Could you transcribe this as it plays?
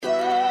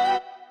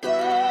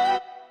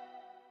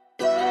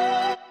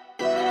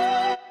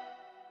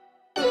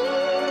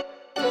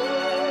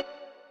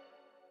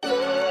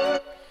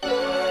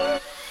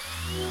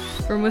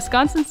From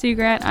Wisconsin Sea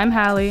Grant, I'm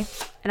Hallie.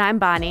 And I'm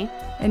Bonnie.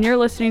 And you're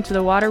listening to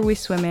The Water We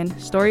Swim In,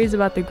 stories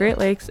about the Great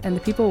Lakes and the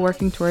people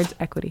working towards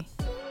equity.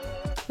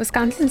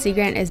 Wisconsin Sea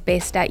Grant is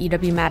based at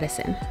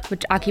UW-Madison,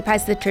 which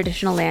occupies the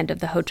traditional land of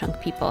the Ho-Chunk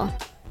people.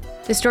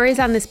 The stories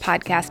on this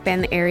podcast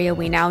span the area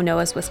we now know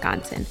as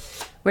Wisconsin,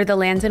 where the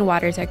lands and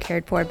waters are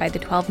cared for by the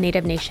 12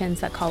 Native nations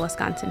that call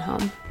Wisconsin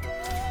home.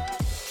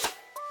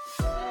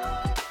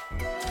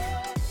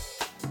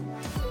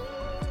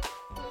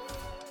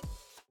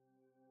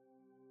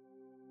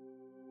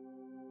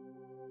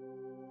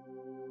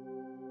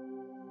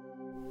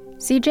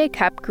 CJ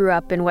Koepp grew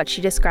up in what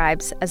she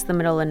describes as the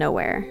middle of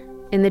nowhere,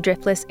 in the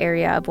driftless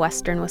area of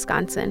western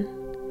Wisconsin.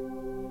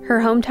 Her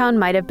hometown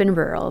might have been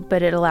rural,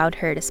 but it allowed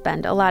her to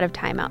spend a lot of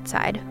time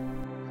outside.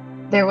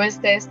 There was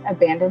this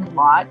abandoned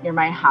lot near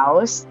my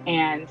house,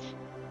 and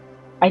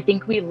I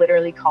think we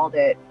literally called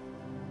it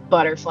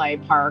Butterfly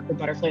Park or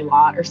Butterfly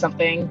Lot or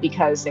something,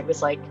 because it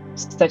was like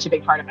such a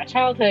big part of my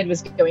childhood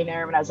was going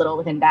there when I was little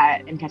with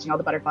Annette and catching all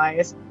the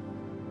butterflies.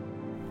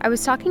 I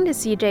was talking to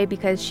CJ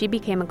because she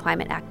became a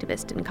climate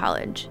activist in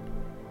college.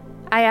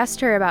 I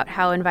asked her about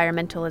how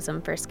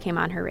environmentalism first came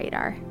on her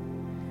radar.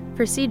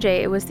 For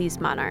CJ, it was these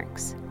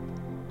monarchs.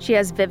 She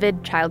has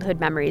vivid childhood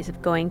memories of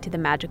going to the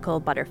magical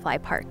Butterfly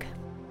Park.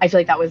 I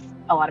feel like that was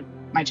a lot of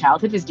my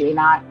childhood, was doing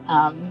that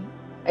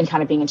and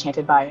kind of being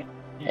enchanted by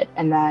it.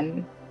 And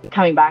then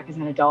coming back as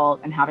an adult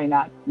and having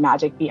that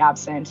magic be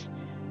absent.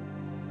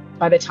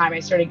 By the time I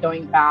started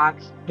going back,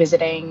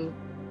 visiting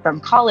from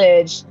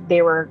college,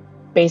 they were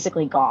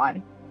basically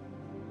gone.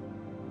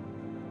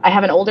 I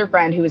have an older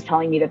friend who was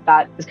telling me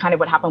that is kind of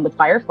what happened with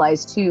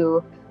fireflies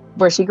too,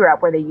 where she grew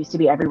up, where they used to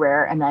be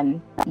everywhere. And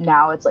then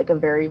now it's like a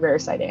very rare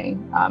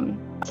sighting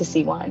to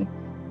see one.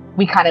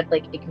 We kind of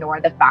like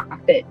ignore the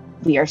fact that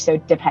we are so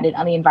dependent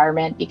on the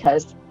environment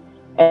because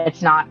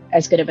it's not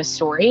as good of a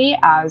story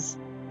as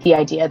the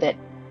idea that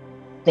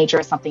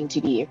nature is something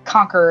to be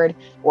conquered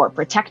or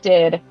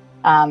protected,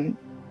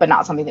 but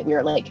not something that we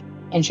are like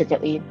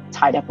intricately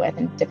tied up with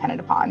and dependent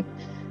upon.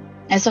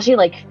 And especially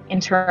like in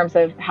terms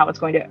of how it's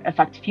going to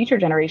affect future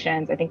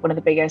generations, I think one of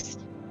the biggest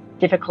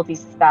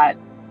difficulties is that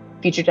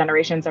future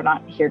generations are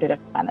not here to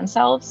defend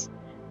themselves.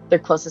 Their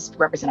closest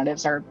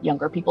representatives are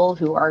younger people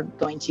who are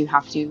going to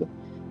have to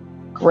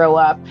grow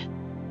up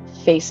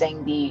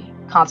facing the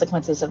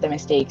consequences of the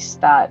mistakes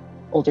that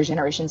older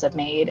generations have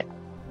made.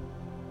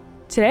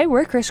 Today,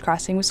 we're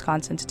crisscrossing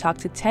Wisconsin to talk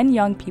to 10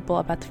 young people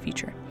about the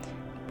future.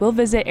 We'll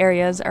visit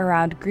areas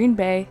around Green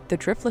Bay, the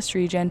Driftless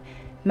region,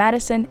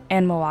 Madison,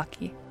 and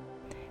Milwaukee.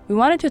 We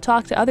wanted to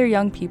talk to other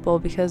young people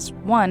because,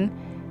 one,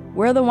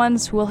 we're the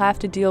ones who will have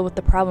to deal with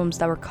the problems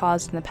that were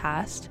caused in the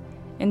past,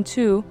 and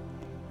two,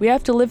 we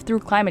have to live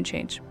through climate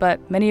change,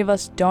 but many of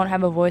us don't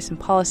have a voice in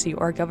policy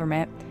or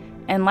government,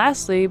 and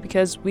lastly,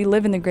 because we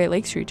live in the Great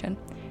Lakes region,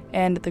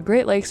 and the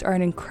Great Lakes are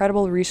an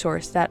incredible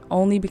resource that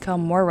only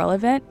become more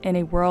relevant in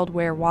a world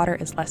where water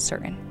is less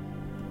certain.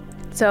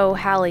 So,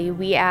 Hallie,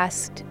 we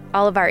asked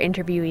all of our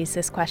interviewees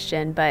this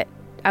question, but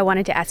I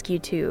wanted to ask you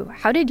too,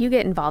 how did you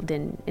get involved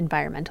in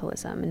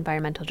environmentalism,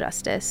 environmental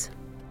justice?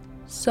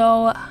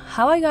 So,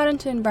 how I got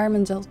into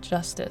environmental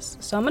justice.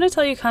 So I'm going to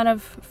tell you kind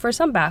of for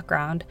some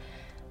background.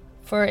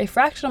 For a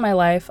fraction of my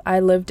life, I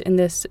lived in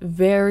this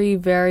very,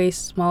 very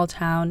small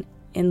town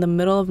in the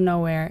middle of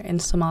nowhere in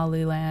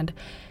Somaliland,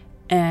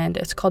 and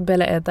it's called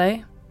Bele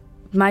Eday.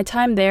 My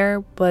time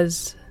there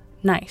was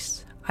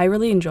nice. I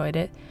really enjoyed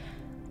it.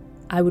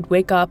 I would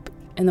wake up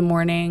in the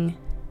morning,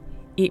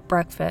 eat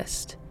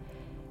breakfast,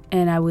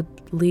 and I would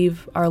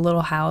leave our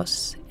little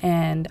house,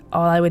 and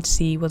all I would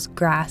see was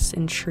grass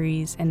and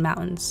trees and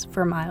mountains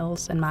for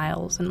miles and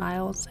miles and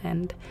miles.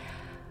 And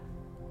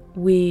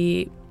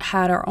we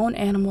had our own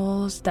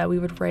animals that we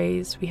would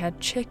raise. We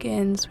had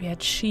chickens, we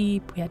had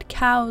sheep, we had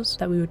cows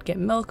that we would get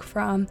milk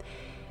from.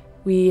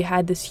 We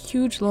had this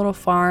huge little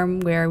farm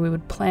where we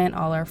would plant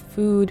all our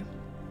food.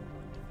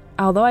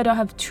 Although I don't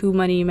have too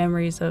many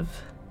memories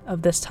of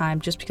this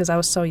time, just because I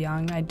was so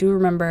young, I do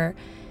remember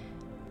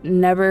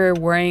never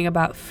worrying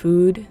about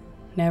food,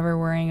 never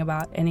worrying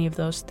about any of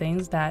those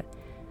things that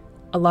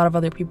a lot of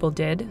other people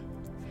did.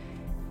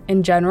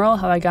 In general,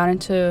 how I got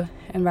into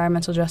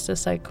environmental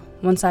justice, like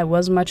once I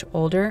was much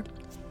older,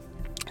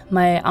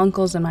 my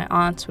uncles and my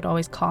aunts would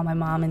always call my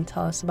mom and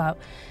tell us about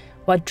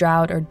what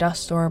drought or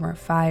dust storm or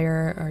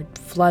fire or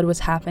flood was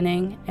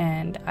happening,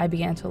 and I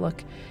began to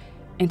look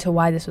into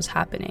why this was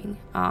happening.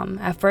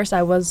 At first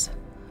I was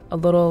a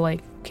little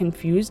like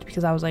confused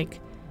because I was like,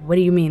 what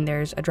do you mean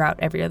there's a drought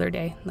every other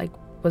day? Like,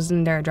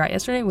 wasn't there a drought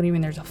yesterday? What do you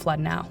mean there's a flood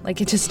now?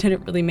 Like, it just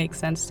didn't really make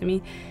sense to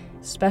me,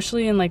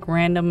 especially in like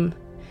random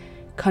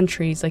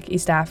countries like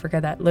East Africa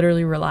that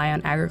literally rely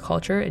on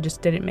agriculture. It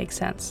just didn't make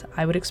sense.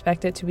 I would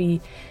expect it to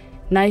be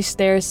nice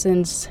there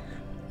since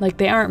like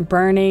they aren't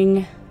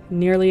burning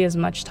nearly as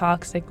much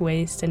toxic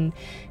waste and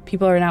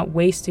people are not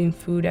wasting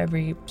food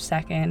every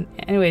second.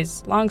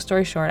 Anyways, long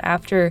story short,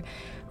 after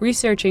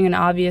researching, an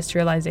obvious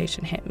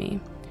realization hit me.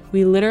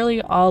 We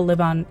literally all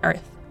live on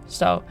Earth.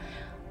 So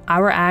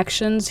our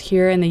actions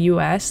here in the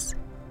US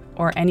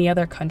or any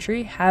other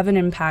country have an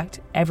impact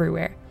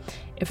everywhere.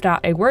 if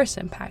not a worse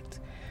impact.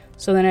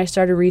 So then I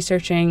started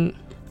researching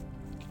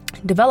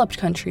developed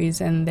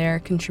countries and their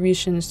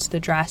contributions to the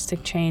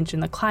drastic change in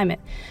the climate.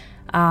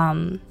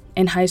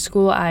 In high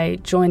school, I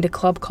joined a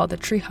club called the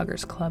Tree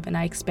Huggers Club, and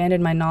I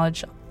expanded my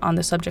knowledge on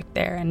the subject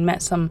there and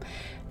met some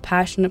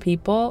passionate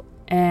people.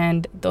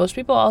 And those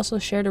people also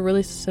shared a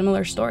really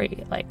similar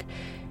story. Like,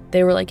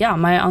 they were like, yeah,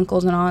 my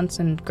uncles and aunts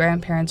and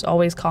grandparents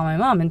always call my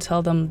mom and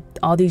tell them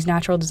all these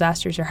natural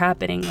disasters are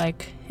happening.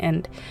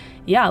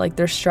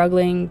 They're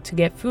struggling to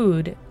get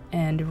food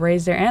and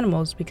raise their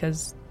animals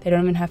because they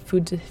don't even have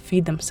food to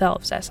feed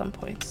themselves at some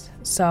points.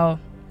 So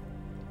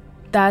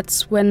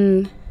that's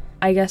when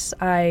I guess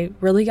I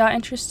really got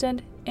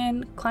interested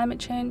in climate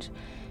change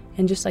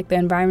and just like the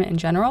environment in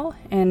general.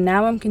 And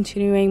now I'm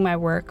continuing my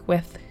work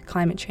with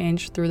climate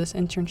change through this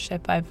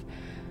internship. I've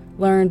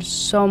learned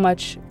so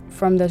much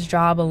from this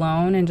job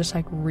alone and just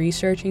like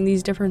researching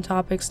these different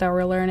topics that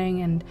we're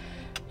learning and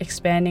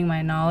expanding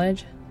my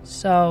knowledge.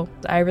 So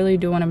I really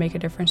do want to make a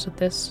difference with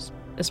this,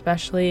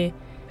 especially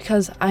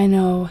because I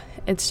know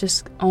it's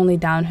just only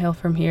downhill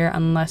from here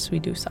unless we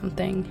do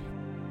something.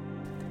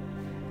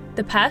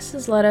 The past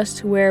has led us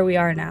to where we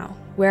are now,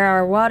 where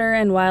our water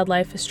and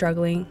wildlife is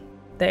struggling,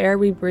 the air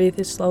we breathe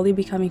is slowly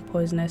becoming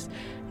poisonous,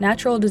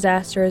 natural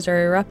disasters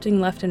are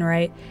erupting left and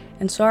right,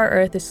 and so our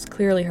earth is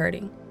clearly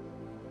hurting.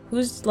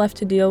 Who's left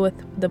to deal with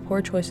the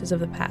poor choices of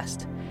the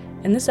past?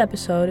 In this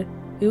episode,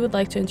 we would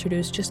like to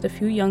introduce just a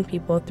few young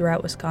people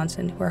throughout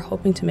Wisconsin who are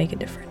hoping to make a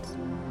difference.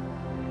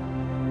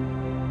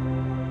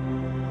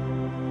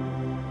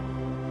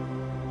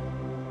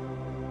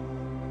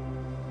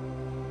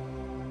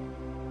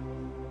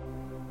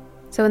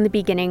 So in the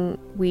beginning,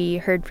 we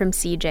heard from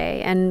CJ,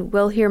 and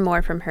we'll hear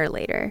more from her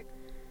later.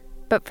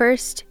 But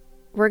first,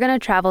 we're going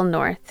to travel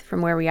north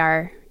from where we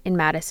are in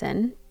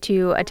Madison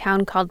to a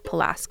town called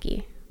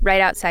Pulaski, right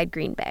outside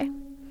Green Bay.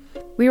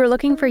 We were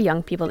looking for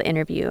young people to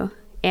interview,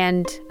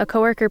 and a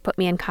coworker put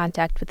me in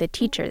contact with a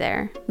teacher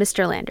there,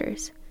 Mr.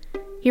 Landers.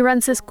 He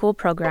runs this cool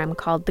program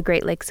called the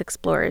Great Lakes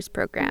Explorers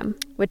Program,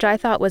 which I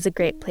thought was a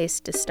great place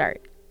to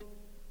start.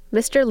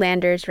 Mr.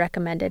 Landers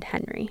recommended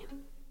Henry.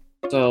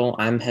 So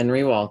I'm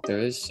Henry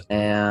Walters,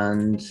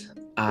 and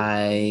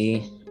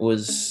I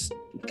was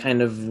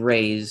kind of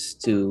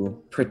raised to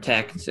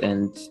protect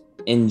and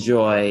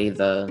enjoy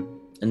the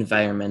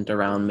environment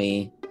around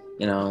me,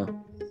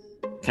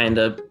 kind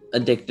of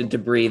addicted to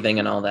breathing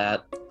and all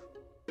that.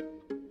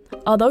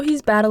 Although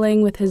he's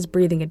battling with his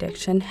breathing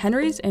addiction,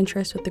 Henry's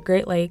interest with the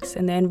Great Lakes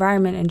and the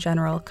environment in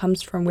general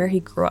comes from where he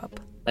grew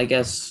up. I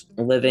guess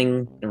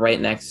living right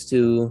next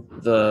to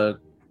the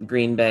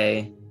Green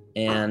Bay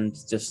and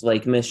just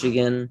Lake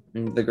Michigan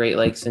and the Great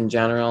Lakes in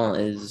general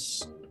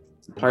is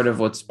part of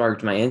what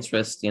sparked my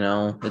interest.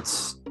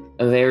 It's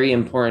a very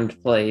important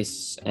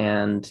place,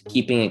 and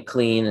keeping it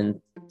clean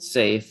and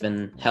safe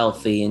and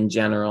healthy in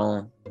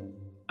general,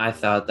 I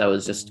thought that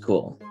was just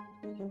cool.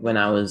 When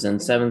I was in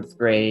 7th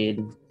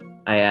grade,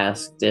 I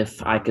asked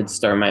if I could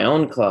start my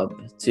own club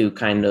to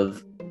kind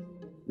of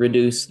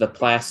reduce the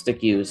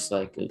plastic use,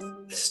 like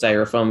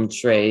styrofoam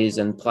trays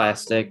and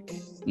plastic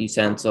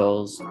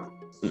utensils.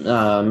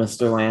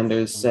 Mr.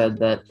 Landers said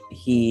that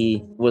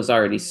he was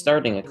already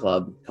starting a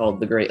club called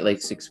the Great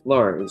Lakes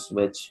Explorers,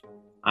 which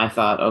I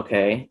thought,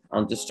 okay,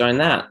 I'll just join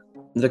that.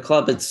 The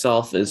club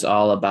itself is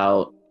all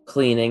about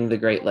cleaning the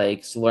Great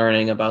Lakes,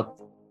 learning about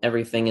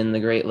everything in the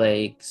Great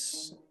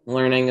Lakes,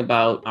 learning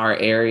about our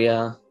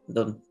area,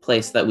 the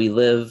place that we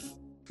live.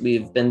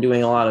 We've been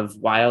doing a lot of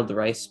wild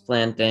rice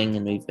planting,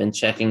 and we've been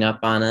checking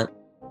up on it.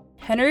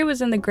 Henry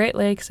was in the Great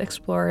Lakes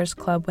Explorers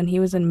Club when he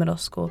was in middle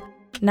school.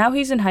 Now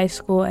he's in high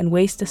school, and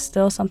waste is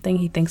still something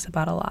he thinks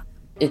about a lot.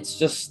 It's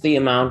just the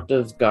amount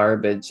of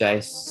garbage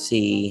I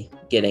see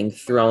getting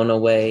thrown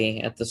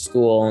away at the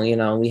school.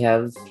 We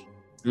have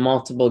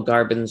multiple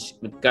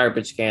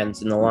garbage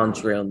cans in the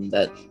lunchroom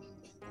that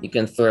you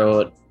can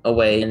throw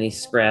away any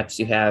scraps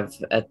you have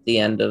at the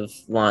end of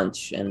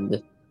lunch.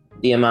 And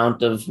the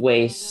amount of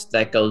waste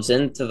that goes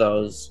into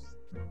those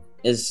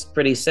is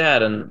pretty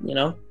sad. And,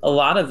 a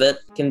lot of it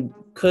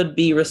could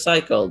be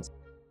recycled.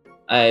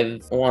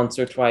 I've once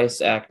or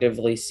twice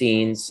actively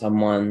seen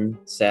someone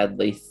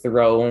sadly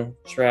throw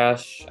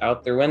trash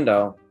out their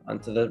window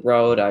onto the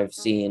road. I've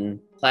seen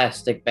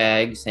plastic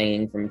bags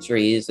hanging from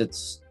trees.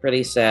 It's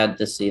pretty sad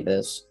to see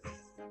this.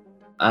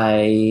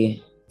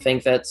 I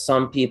think that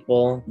some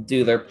people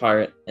do their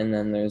part, and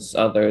then there's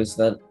others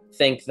that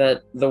think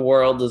that the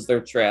world is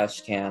their trash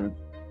can.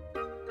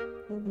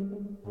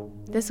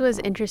 This was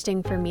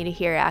interesting for me to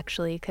hear,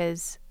 actually,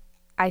 because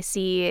I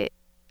see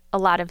a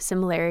lot of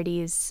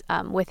similarities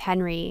with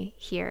Henry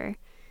here,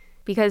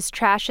 because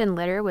trash and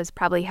litter was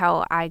probably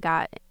how I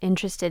got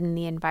interested in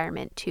the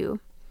environment too.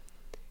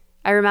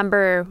 I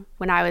remember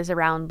when I was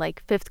around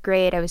 5th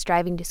grade, I was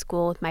driving to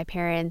school with my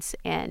parents,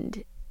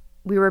 and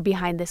we were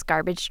behind this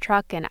garbage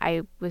truck, and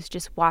I was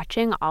just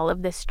watching all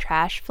of this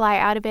trash fly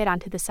out of it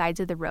onto the sides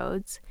of the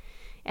roads,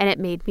 and it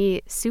made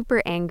me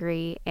super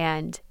angry,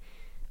 and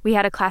We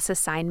had a class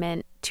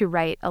assignment to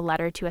write a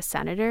letter to a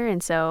senator,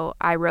 and so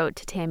I wrote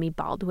to Tammy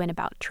Baldwin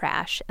about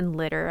trash and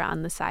litter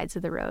on the sides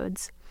of the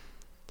roads.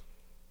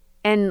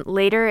 And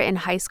later in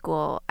high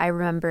school, I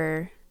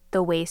remember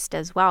the waste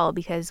as well,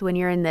 because when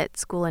you're in that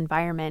school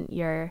environment,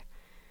 you're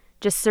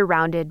just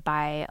surrounded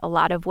by a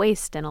lot of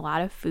waste and a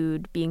lot of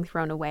food being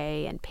thrown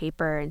away and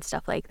paper and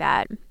stuff like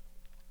that.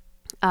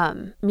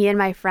 Me and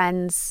my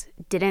friends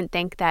didn't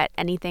think that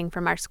anything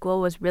from our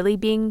school was really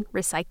being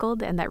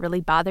recycled, and that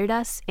really bothered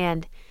us.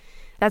 And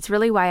that's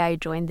really why I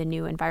joined the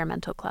new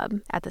environmental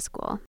club at the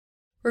school.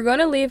 We're going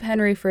to leave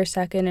Henry for a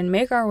second and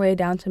make our way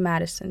down to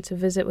Madison to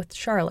visit with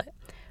Charlotte.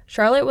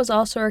 Charlotte was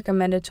also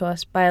recommended to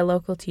us by a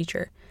local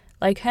teacher.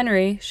 Like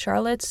Henry,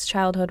 Charlotte's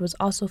childhood was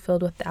also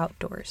filled with the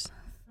outdoors.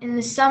 In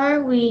the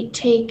summer, we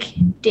take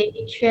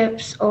day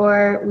trips,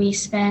 or we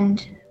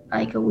spend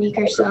like a week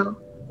or so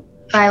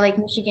by Lake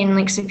Michigan,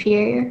 Lake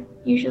Superior,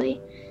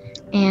 usually.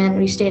 And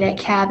we stayed at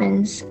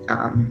cabins,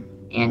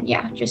 and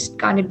just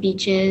gone to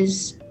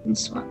beaches and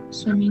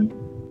swimming.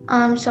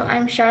 So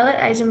I'm Charlotte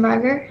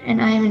Eisenbarger,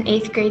 and I am an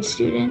 8th grade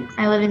student.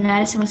 I live in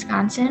Madison,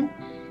 Wisconsin,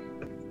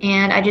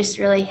 and I just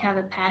really have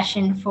a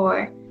passion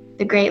for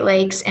the Great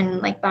Lakes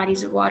and like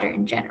bodies of water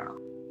in general.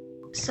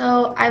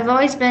 So I've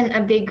always been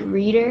a big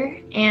reader,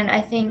 and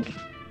I think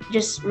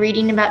just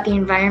reading about the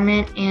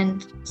environment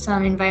and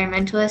some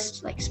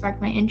environmentalists like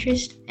sparked my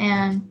interest.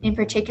 And in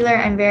particular,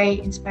 I'm very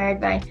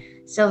inspired by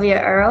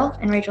Sylvia Earle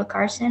and Rachel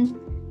Carson.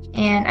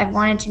 And I've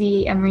wanted to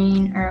be a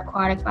marine or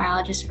aquatic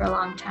biologist for a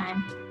long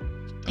time.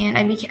 And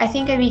I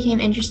think I became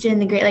interested in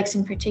the Great Lakes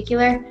in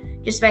particular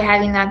just by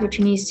having the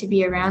opportunities to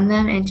be around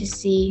them and to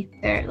see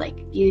their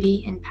like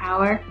beauty and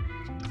power.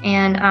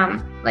 And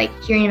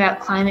hearing about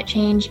climate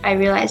change, I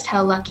realized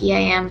how lucky I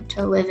am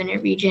to live in a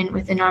region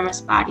with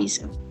enormous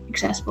bodies of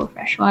accessible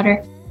fresh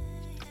water.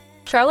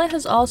 Charlotte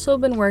has also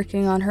been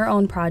working on her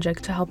own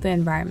project to help the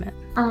environment.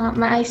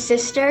 My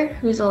sister,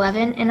 who's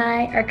 11, and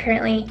I are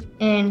currently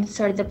in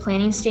sort of the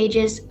planning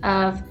stages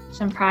of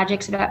some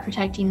projects about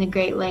protecting the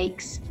Great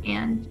Lakes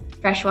and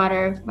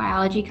freshwater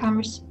biology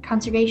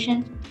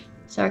conservation.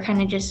 So we're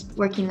kind of just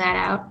working that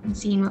out and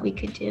seeing what we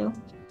could do.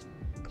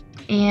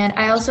 And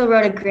I also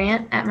wrote a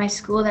grant at my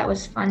school that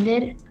was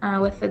funded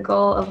with the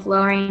goal of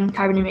lowering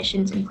carbon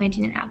emissions and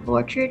planting an apple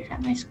orchard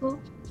at my school.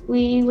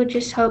 We would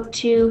just hope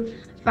to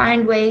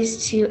find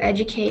ways to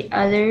educate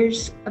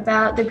others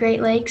about the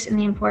Great Lakes and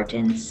the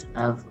importance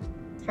of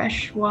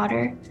fresh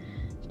water,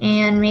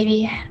 and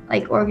maybe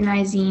like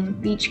organizing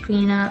beach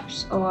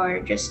cleanups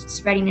or just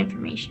spreading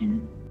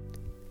information.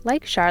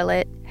 Like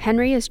Charlotte,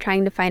 Henry is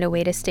trying to find a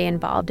way to stay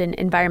involved in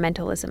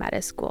environmentalism at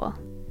his school.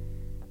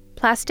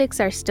 Plastics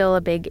are still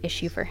a big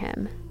issue for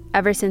him,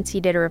 ever since he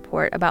did a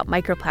report about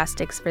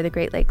microplastics for the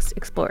Great Lakes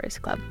Explorers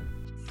Club.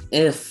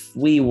 If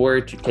we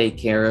were to take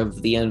care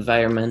of the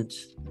environment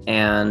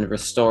and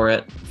restore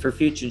it for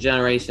future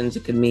generations,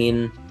 it could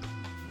mean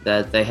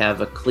that they have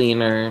a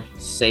cleaner,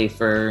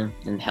 safer,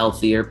 and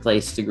healthier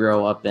place to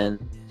grow up in.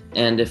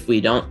 And if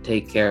we don't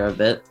take care of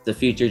it, the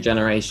future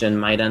generation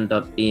might end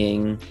up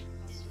being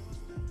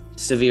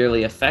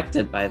severely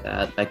affected by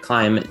that, by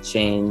climate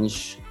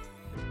change.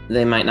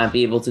 They might not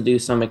be able to do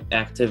some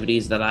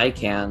activities that I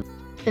can.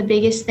 The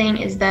biggest thing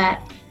is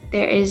that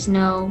there is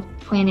no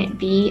planet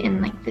B,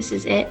 and like this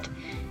is it.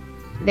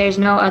 There's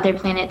no other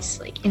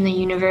planets like in the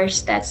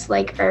universe that's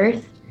like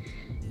Earth,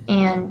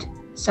 and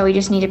so we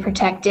just need to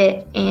protect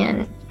it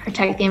and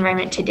protect the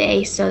environment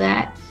today so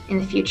that in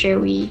the future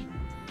we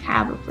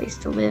have a place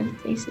to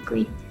live,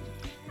 basically.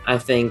 I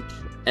think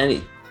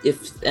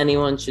if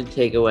anyone should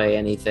take away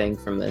anything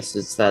from this,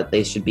 it's that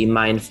they should be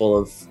mindful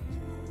of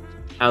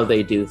how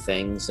they do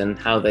things and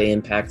how they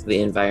impact the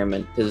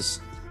environment,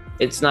 because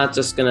it's not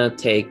just going to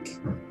take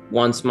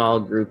one small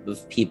group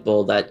of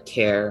people that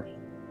care.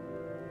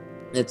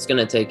 It's going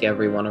to take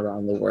everyone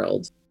around the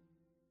world.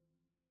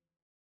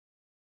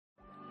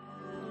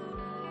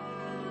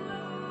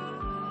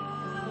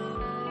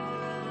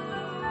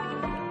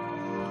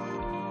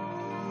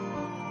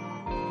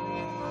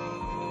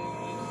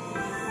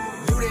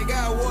 Do they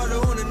got water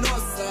on the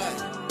north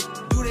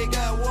side? Do they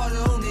got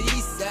water on the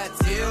east side?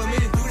 Tell me.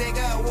 Do they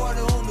got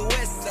water on the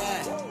west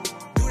side?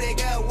 Do they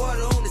got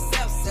water on the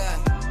south side?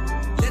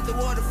 Let the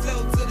water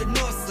flow to the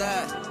north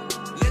side.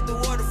 Let the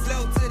water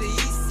flow to the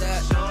east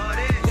side.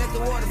 Let the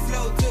water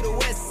flow to the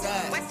west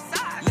side.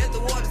 Let the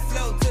water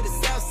flow to the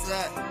south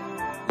side.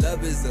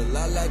 Love is a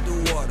lot like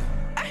the water.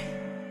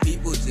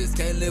 People just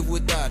can't live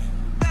without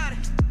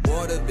it.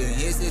 Water been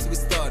here since we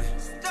started.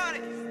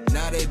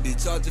 Now they be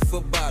charging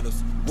for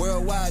bottles.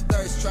 Worldwide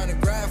thirst trying to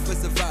grind for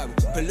survival.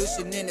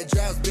 Pollution in the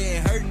droughts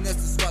been hurting us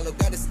to swallow.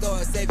 Gotta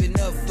start saving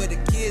up for the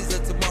kids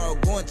of tomorrow.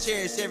 Go and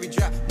cherish every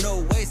drop,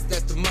 no waste,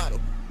 that's the motto.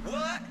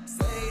 What?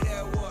 Save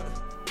that water.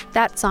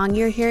 That song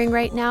you're hearing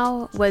right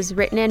now was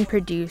written and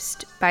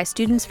produced by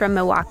students from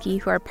Milwaukee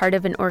who are part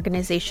of an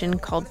organization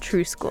called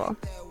True School.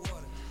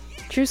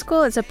 True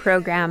School is a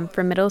program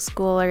for middle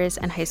schoolers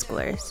and high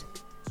schoolers.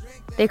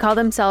 They call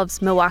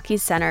themselves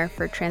Milwaukee's Center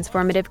for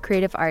Transformative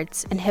Creative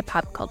Arts and Hip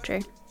Hop Culture.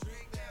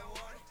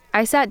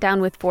 I sat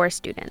down with 4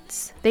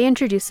 students. They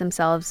introduced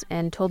themselves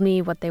and told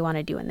me what they want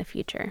to do in the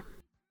future.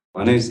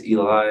 My name is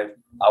Eli.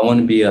 I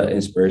want to be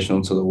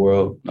inspirational to the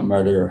world, no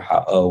matter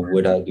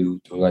what I do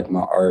through like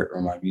my art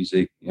or my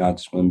music. I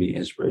just want to be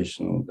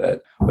inspirational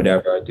that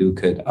whatever I do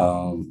could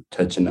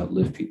touch and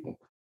uplift people.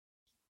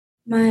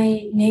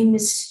 My name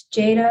is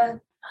Jada.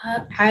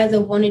 I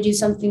either want to do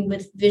something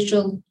with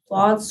visual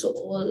arts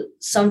or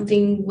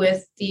something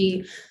with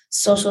the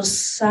social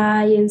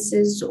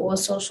sciences or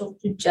social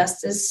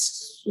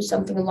justice, or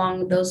something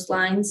along those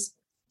lines.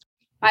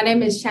 My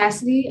name is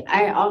Chastity.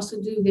 I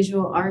also do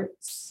visual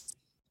arts.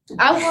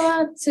 I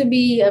want to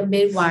be a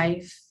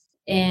midwife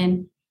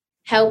and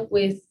help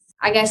with,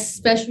 I guess,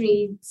 special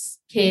needs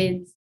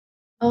kids.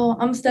 Oh,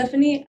 I'm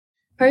Stephanie.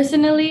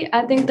 Personally,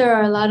 I think there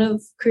are a lot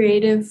of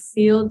creative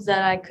fields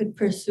that I could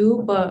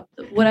pursue, but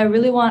what I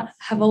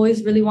have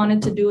always really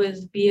wanted to do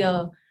is be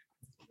a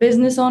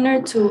business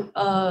owner to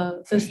a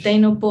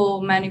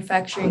sustainable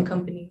manufacturing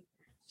company.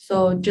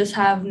 So just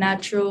have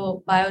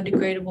natural,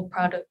 biodegradable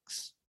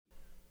products.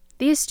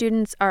 These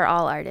students are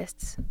all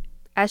artists.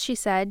 As she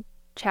said,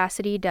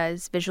 Chastity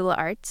does visual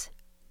arts,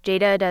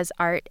 Jada does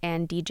art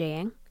and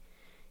DJing,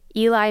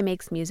 Eli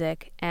makes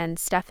music, and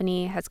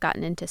Stephanie has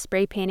gotten into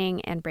spray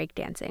painting and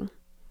breakdancing.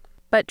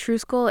 But True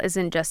School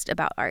isn't just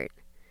about art.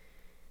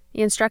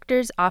 The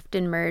instructors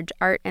often merge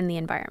art and the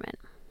environment,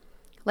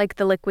 like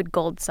the Liquid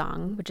Gold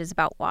song, which is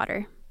about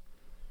water.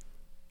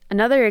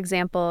 Another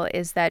example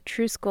is that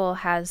True School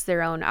has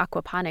their own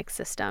aquaponics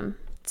system,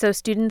 so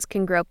students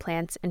can grow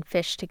plants and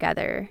fish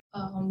together.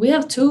 We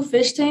have 2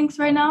 fish tanks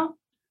right now.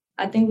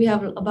 I think we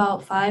have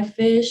about 5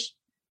 fish,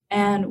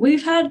 and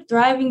we've had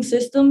thriving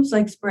systems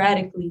like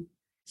sporadically.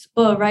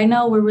 But right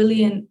now we're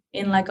really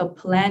in like a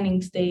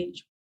planning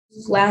stage.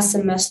 Last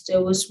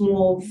semester was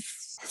more of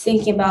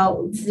thinking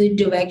about the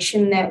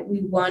direction that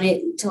we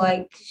wanted to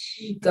like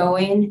go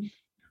in.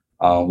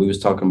 We was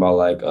talking about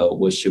like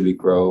what should we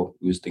grow.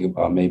 We was thinking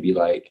about maybe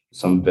like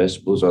some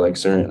vegetables or like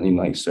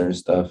certain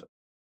stuff.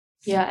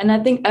 Yeah, and I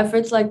think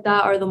efforts like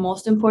that are the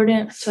most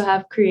important, to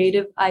have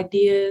creative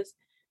ideas.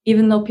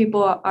 Even though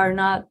people are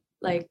not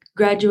like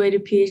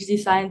graduated PhD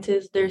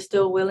scientists, they're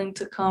still willing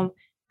to come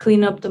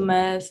clean up the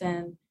mess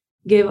and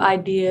give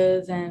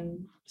ideas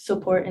and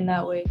support in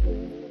that way.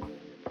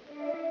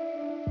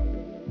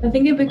 I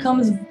think it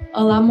becomes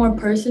a lot more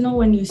personal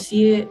when you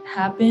see it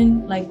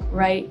happen, like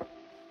right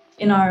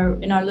in our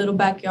little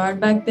backyard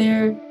back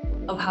there,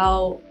 of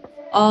how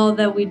all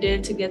that we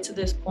did to get to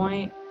this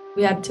point.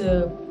 We had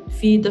to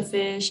feed the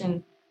fish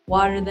and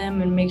water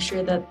them and make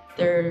sure that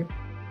their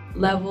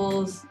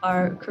levels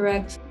are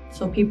correct.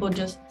 So people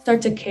just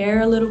start to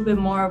care a little bit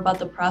more about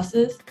the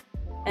process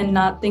and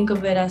not think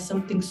of it as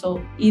something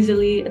so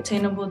easily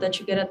attainable that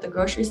you get at the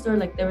grocery store.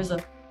 Like there was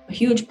a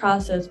huge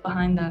process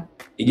behind that.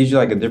 It gives you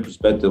like a different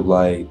perspective,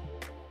 like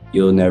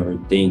you'll never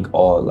think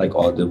all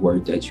the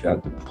work that you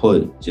have to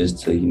put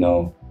just to,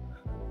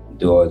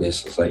 do all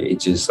this. It's like,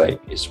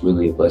 it's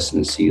really a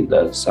blessing to see the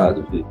other side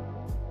of it.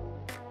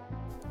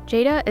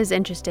 Jada is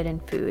interested in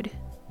food.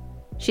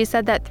 She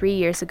said that 3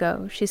 years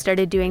ago, she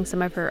started doing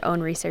some of her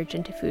own research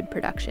into food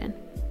production.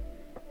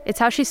 It's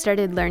how she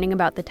started learning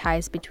about the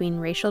ties between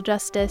racial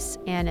justice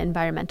and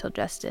environmental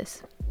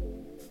justice.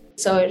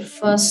 So it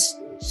first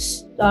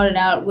started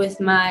out with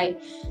my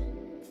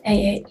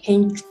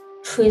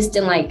interest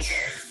in like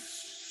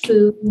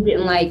food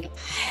and like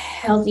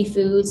healthy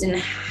foods and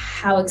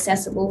how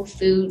accessible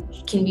food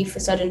can be for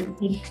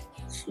certain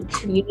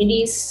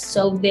communities.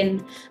 So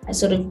then I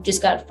sort of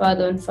just got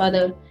further and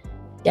further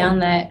down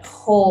that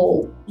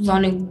whole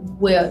learning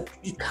where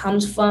it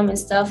comes from and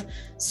stuff.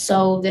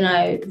 So then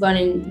I run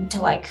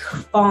into like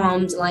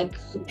farms and like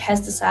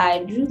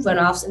pesticide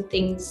runoffs and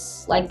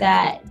things like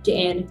that,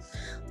 and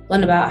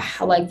learn about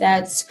how like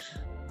that's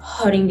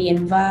hurting the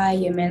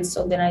environment.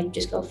 So then I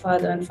just go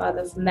further and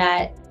further from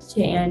that,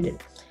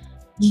 and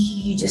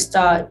you just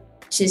start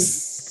to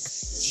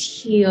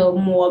hear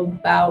more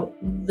about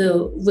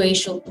the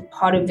racial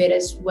part of it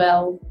as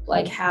well,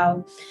 like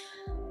how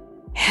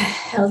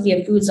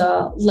healthier foods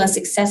are less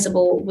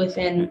accessible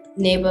within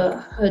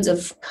neighborhoods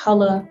of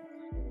color.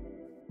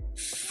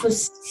 For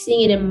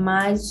seeing it in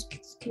my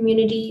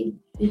community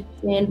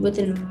and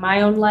within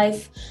my own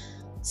life.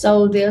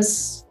 So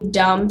there's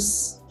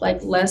dumps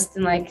like less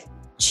than like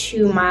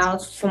 2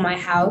 miles from my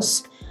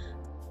house,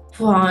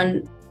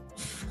 one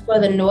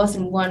further north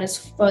and one is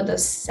further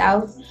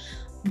south.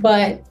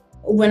 But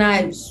when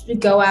I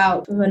go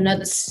out to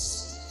another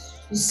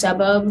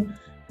suburb,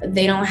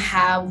 they don't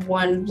have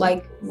one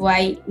like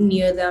right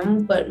near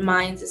them, but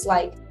mine is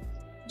like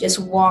just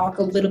walk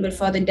a little bit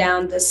further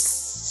down the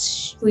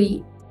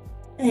street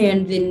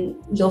and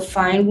then you'll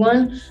find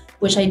one,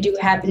 which I do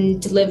happen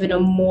to live in a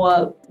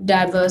more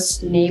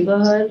diverse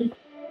neighborhood.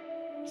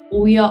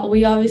 We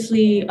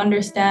obviously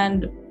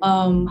understand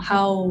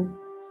how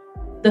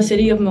the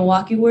city of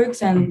Milwaukee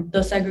works and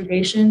the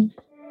segregation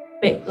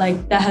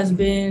like that has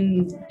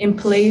been in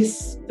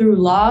place through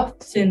law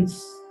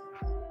since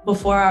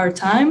before our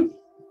time.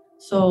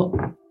 So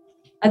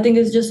I think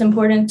it's just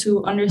important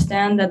to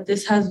understand that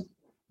this has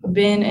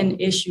been an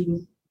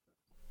issue.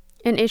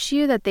 An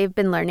issue that they've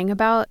been learning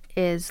about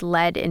is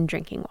lead in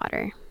drinking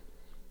water.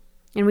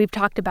 And we've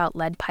talked about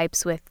lead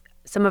pipes with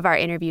some of our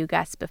interview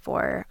guests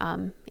before,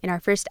 in our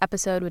first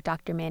episode with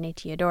Dr. Manny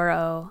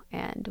Teodoro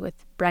and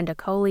with Brenda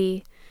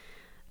Coley.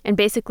 And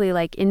basically,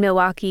 like in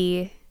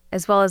Milwaukee,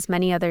 as well as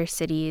many other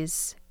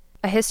cities,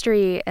 a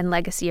history and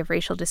legacy of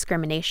racial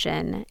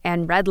discrimination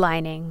and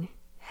redlining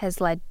has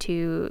led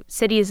to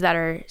cities that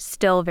are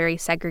still very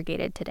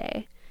segregated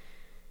today.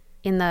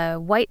 In the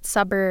white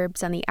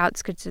suburbs and the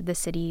outskirts of the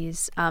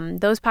cities,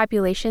 those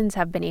populations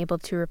have been able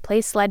to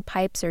replace lead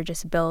pipes or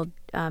just build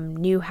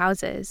new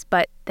houses.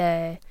 But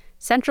the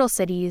central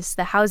cities,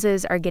 the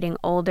houses are getting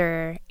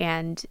older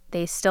and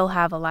they still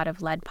have a lot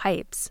of lead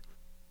pipes.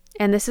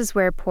 And this is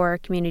where poor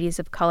communities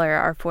of color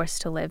are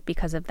forced to live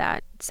because of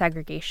that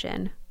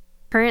segregation.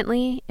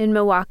 Currently, in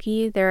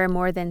Milwaukee, there are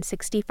more than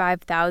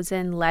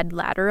 65,000 lead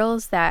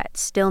laterals that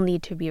still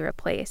need to be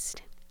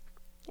replaced.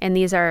 And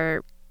these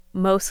are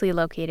mostly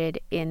located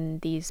in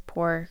these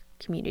poor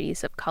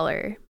communities of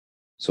color.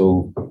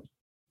 So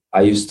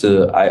I used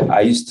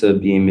to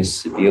be in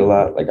Mississippi a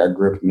lot. Like I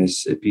grew up in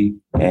Mississippi,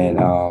 and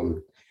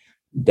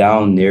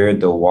down there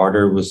the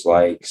water was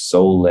like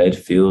so lead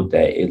filled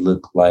that it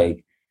looked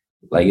like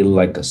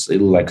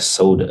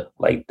soda.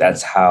 Like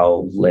that's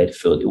how lead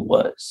filled it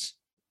was.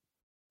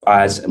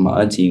 And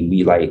my auntie,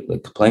 we like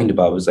complained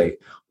about it. It was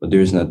like, well,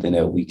 there's nothing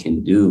that we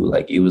can do.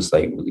 Like it was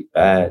like really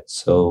bad.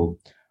 So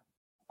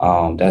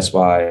that's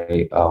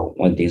why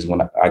one day is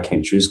when I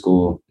came to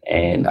school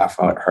and I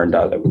heard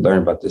out that we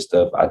learned about this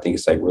stuff. I think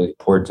it's like really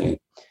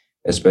important,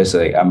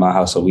 especially like, at my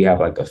house. So we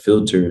have like a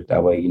filter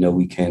that way,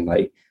 we can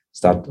like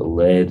stop the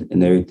lead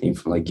and everything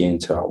from like getting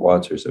to our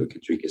water so we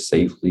can drink it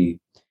safely.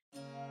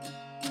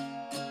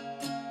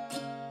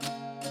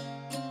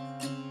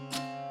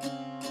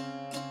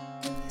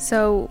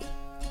 So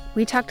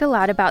we talked a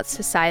lot about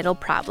societal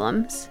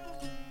problems,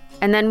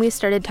 and then we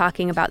started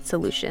talking about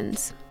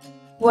solutions.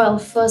 Well,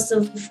 first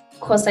of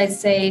course, I'd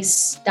say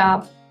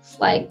stop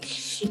like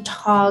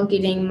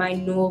targeting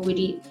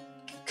minority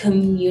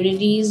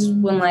communities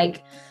when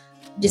like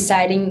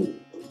deciding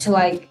to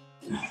like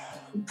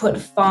put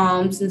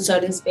farms in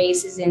certain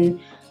spaces and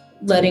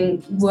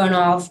letting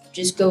runoff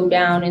just go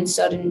down in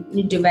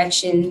certain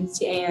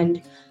directions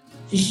and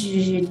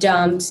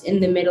dumps in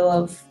the middle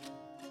of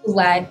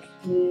Black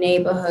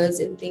neighborhoods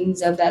and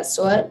things of that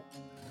sort.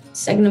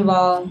 Second of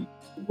all,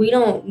 we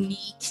don't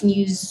need to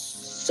use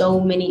so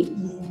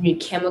many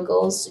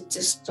chemicals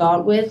to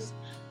start with.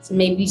 So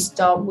maybe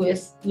start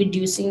with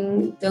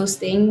reducing those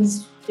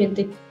things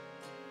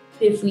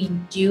if we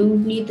do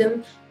need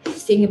them.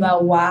 Think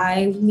about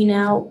why we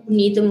now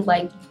need them.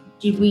 Like,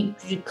 did we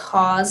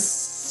cause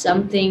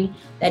something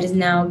that is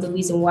now the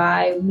reason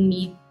why we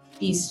need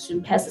these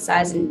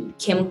pesticides and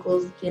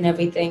chemicals and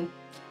everything?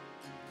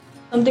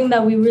 Something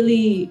that we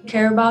really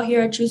care about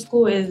here at True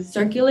School is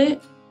circulate.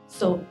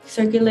 So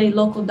circulate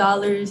local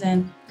dollars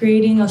and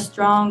creating a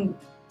strong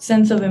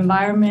sense of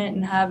environment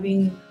and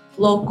having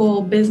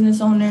local business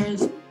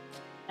owners.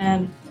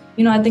 And,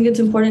 I think it's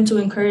important to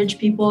encourage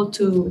people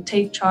to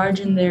take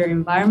charge in their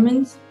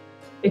environments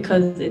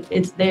because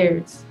it's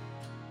theirs.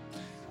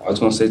 I was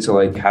gonna say to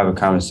like have a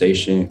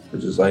conversation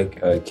with just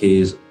like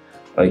kids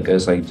like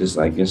us, like just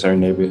like in certain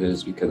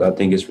neighborhoods, because I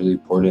think it's really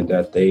important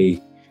that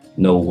they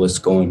know what's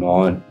going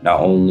on, not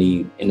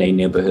only in their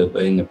neighborhood,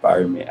 but in the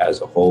environment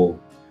as a whole.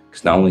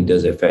 Because not only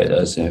does it affect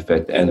us, it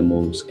affects the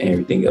animals and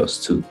everything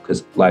else too,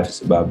 because life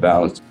is about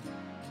balance.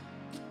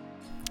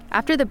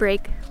 After the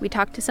break, we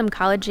talked to some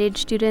college-age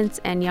students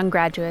and young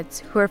graduates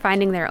who are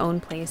finding their own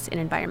place in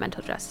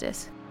environmental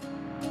justice.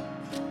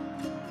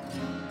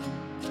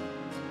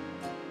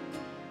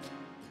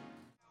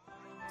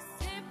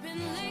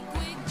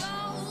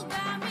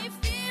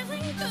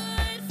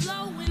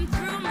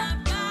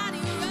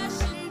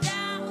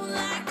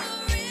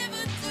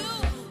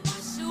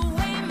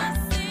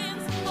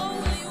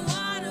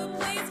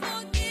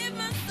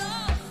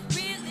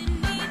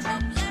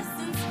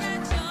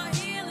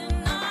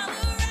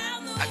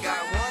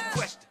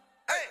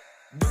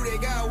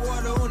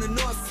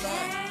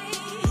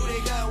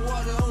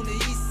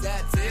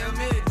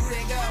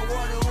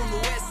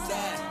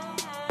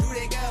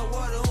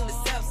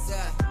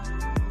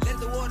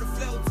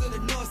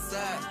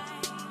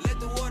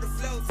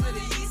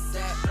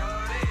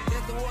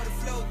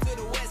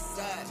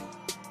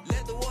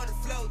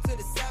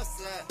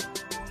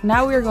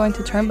 Now we are going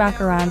to turn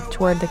back around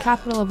toward the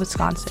capital of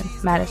Wisconsin,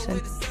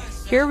 Madison.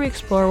 Here we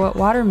explore what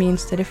water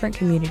means to different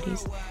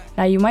communities.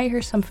 Now you might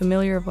hear some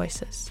familiar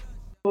voices.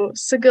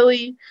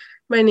 Sagilly,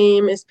 my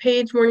name is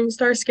Paige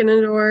Morningstar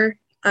Skinador.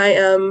 I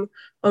am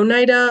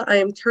Oneida. I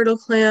am Turtle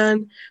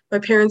Clan. My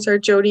parents are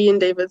Jody and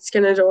David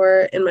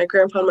Skinador, and my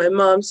grandpa on my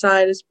mom's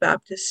side is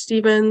Baptist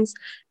Stevens.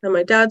 And on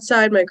my dad's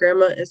side, my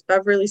grandma is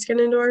Beverly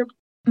Skinador.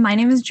 My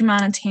name is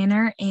Jumana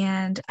Tanner,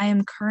 and I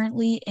am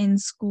currently in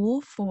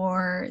school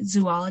for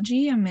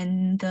zoology. I'm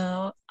in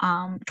the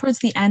towards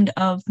the end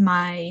of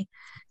my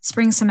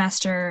spring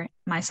semester,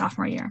 my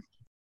sophomore year.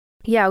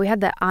 Yeah, we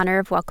had the honor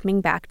of welcoming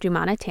back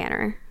Jumana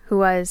Tanner, who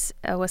was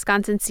a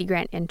Wisconsin Sea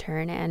Grant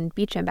intern and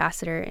beach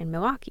ambassador in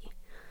Milwaukee.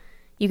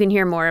 You can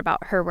hear more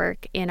about her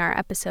work in our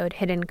episode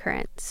Hidden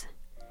Currents.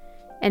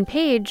 And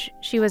Paige,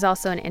 she was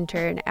also an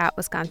intern at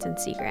Wisconsin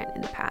Sea Grant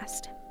in the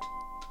past.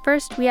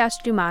 First, we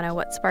asked Jumana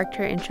what sparked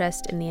her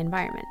interest in the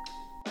environment.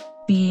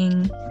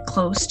 Being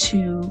close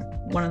to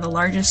one of the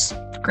largest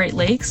Great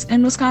Lakes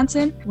in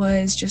Wisconsin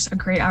was just a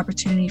great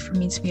opportunity for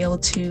me to be able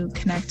to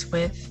connect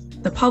with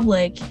the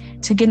public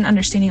to get an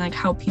understanding like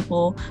how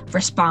people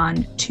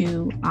respond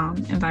to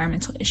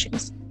environmental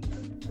issues.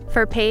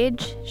 For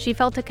Paige, she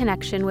felt a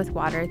connection with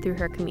water through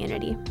her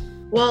community.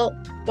 Well,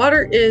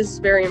 water is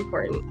very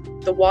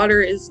important. The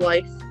Water is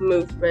Life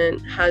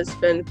movement has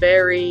been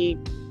very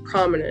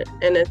prominent,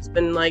 and it's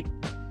been like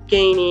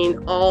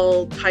gaining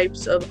all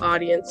types of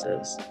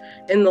audiences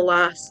in the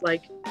last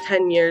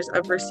 10 years,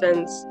 ever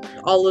since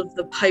all of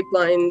the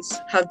pipelines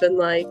have been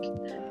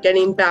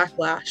getting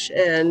backlash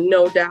and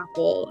no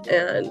DAPL.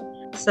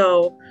 And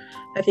so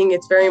I think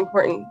it's very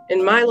important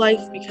in my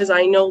life because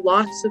I know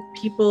lots of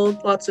people,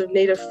 lots of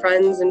Native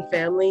friends and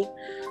family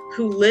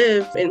who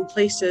live in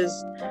places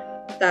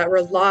that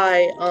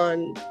rely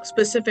on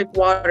specific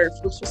water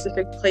from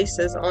specific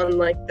places on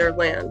their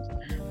land.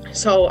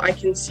 So I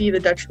can see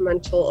the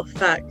detrimental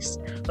effects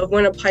of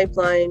when a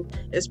pipeline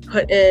is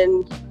put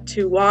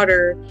into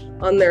water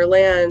on their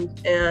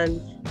land and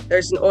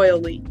there's an oil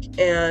leak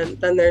and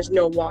then there's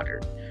no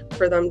water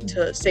for them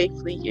to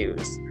safely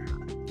use.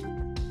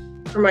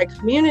 For my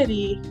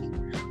community,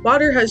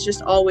 water has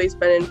just always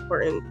been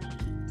important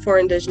for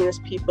Indigenous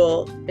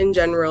people in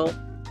general.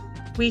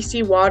 We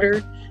see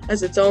water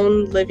as its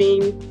own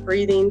living,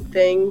 breathing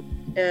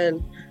thing,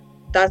 and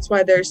that's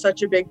why there's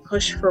such a big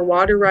push for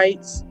water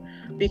rights,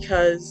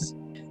 because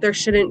there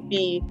shouldn't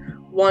be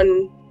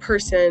one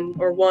person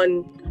or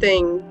one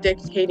thing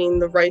dictating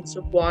the rights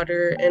of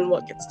water and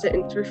what gets to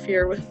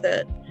interfere with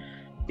it,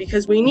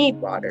 because we need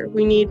water.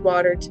 We need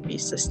water to be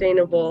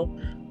sustainable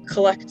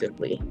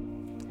collectively.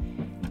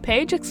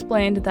 Paige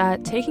explained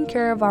that taking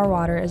care of our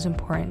water is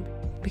important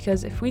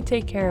because if we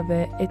take care of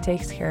it, it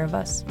takes care of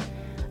us.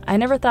 I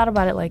never thought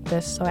about it like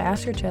this, so I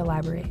asked her to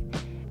elaborate.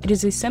 It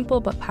is a simple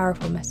but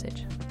powerful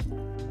message.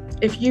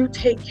 If you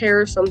take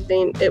care of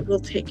something, it will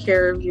take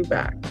care of you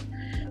back.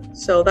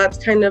 So that's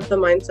kind of the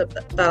mindset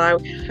that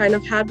I kind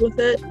of had with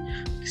it.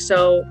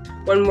 So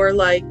when we're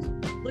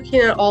looking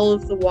at all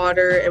of the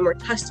water and we're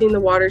testing the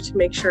water to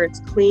make sure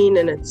it's clean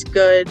and it's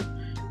good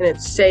and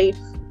it's safe,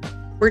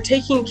 we're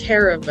taking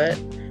care of it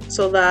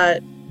so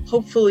that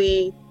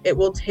hopefully it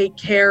will take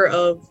care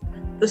of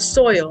the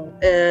soil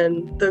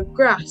and the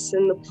grass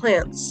and the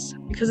plants,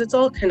 because it's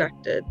all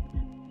connected.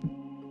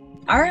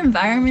 Our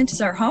environment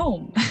is our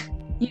home.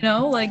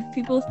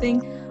 People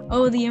think,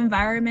 oh, the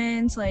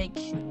environment,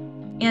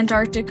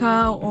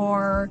 Antarctica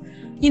or,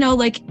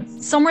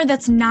 somewhere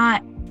that's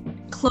not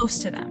close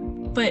to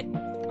them. But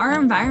our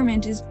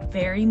environment is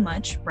very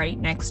much right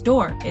next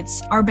door.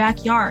 It's our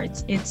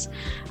backyards. It's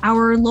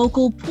our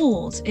local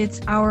pools.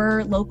 It's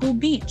our local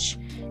beach.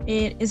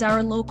 It is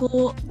our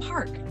local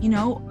park.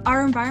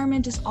 Our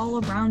environment is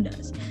all around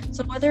us.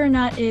 So whether or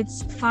not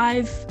it's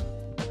 5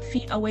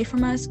 feet away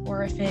from us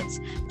or if it's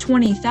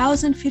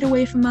 20,000 feet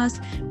away from us,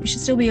 we should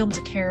still be able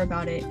to care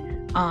about it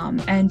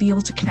and be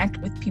able to connect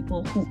with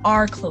people who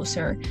are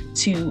closer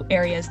to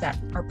areas that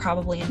are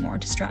probably in more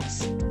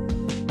distress.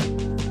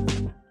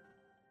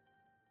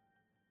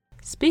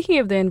 Speaking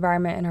of the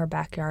environment in our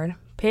backyard,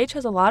 Paige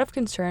has a lot of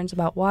concerns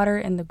about water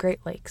in the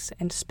Great Lakes,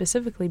 and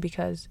specifically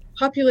because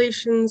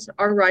populations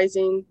are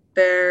rising.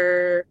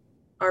 There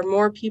are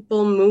more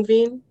people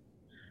moving.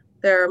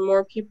 There are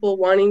more people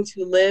wanting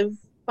to live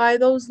by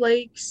those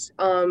lakes,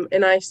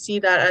 and I see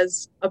that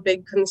as a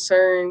big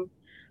concern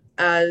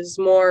as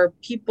more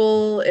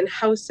people and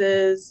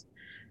houses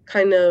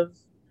kind of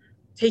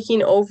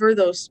taking over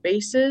those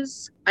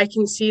spaces. I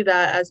can see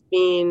that as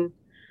being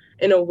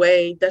in a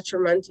way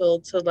detrimental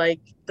to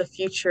the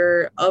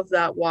future of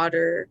that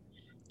water,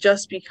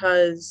 just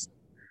because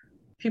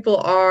people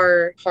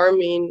are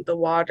harming the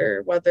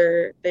water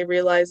whether they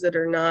realize it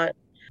or not.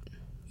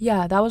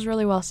 Yeah, that was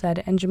really well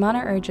said, and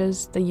Jumana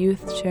urges the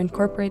youth to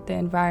incorporate the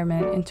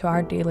environment into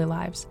our daily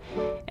lives,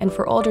 and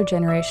for older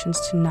generations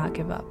to not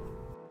give up.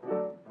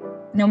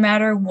 No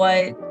matter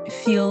what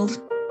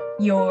field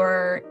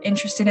you're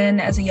interested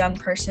in as a young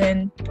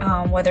person,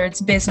 whether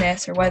it's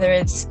business or whether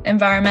it's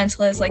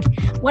environmentalist,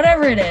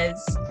 whatever it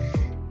is,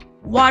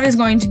 water is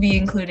going to be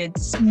included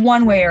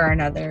one way or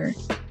another.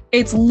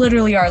 It's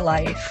literally our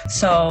life.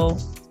 So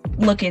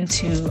look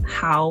into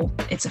how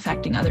it's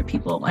affecting other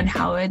people and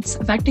how it's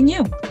affecting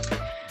you.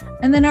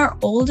 And then our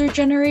older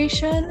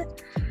generation,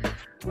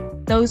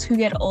 those who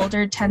get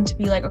older tend to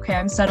be okay,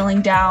 I'm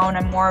settling down.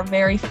 I'm more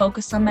very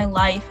focused on my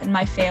life and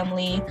my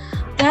family.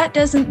 That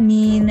doesn't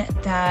mean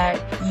that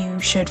you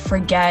should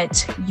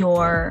forget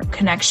your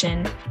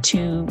connection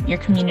to your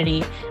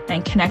community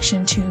and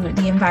connection to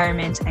the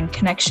environment and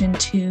connection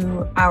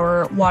to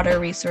our water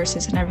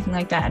resources and everything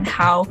like that, and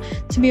how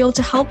to be able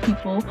to help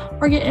people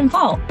or get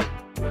involved.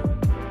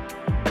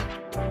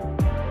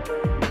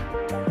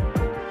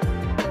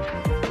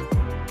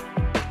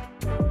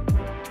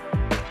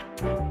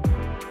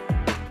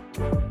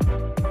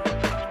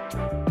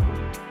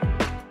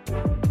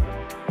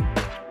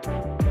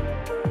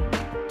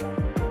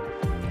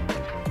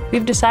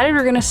 We've decided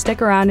we're going to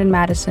stick around in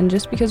Madison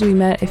just because we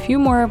met a few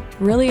more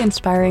really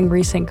inspiring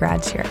recent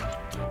grads here.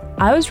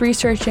 I was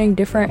researching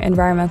different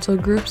environmental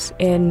groups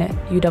in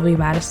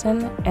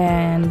UW-Madison,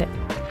 and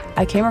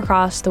I came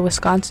across the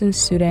Wisconsin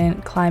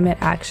Student Climate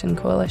Action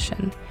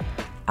Coalition.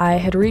 I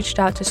had reached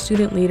out to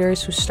student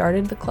leaders who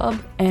started the club,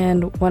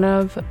 and one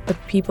of the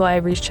people I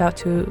reached out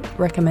to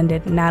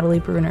recommended Natalie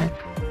Bruner.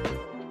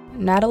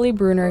 Natalie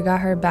Bruner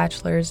got her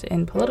bachelor's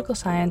in political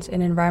science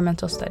and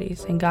environmental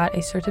studies and got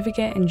a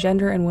certificate in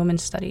gender and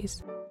women's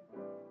studies.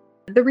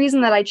 The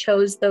reason that I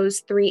chose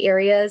those 3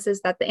 areas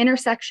is that the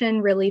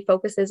intersection really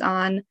focuses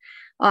on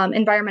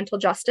environmental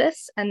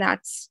justice, and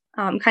that's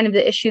kind of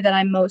the issue that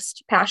I'm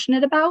most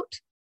passionate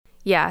about.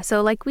 Yeah,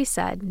 so like we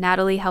said,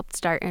 Natalie helped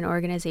start an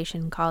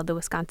organization called the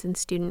Wisconsin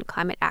Student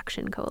Climate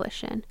Action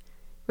Coalition,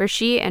 where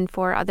she and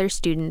 4 other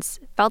students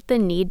felt the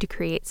need to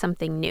create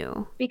something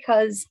new.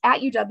 Because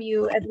at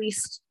UW, at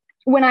least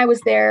when I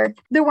was there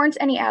weren't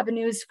any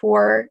avenues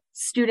for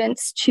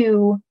students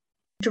to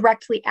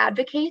directly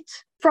advocate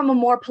from a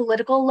more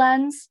political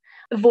lens,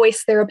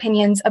 voice their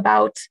opinions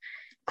about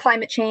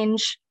climate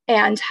change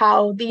and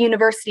how the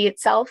university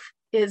itself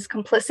is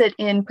complicit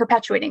in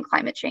perpetuating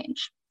climate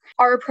change.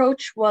 Our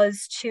approach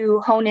was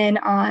to hone in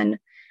on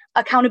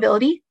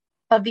accountability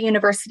of the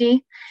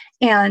university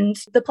and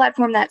the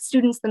platform that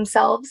students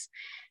themselves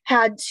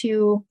had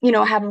to,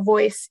 have a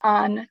voice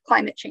on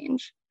climate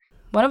change.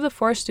 One of the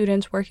 4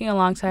 students working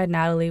alongside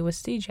Natalie was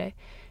CJ.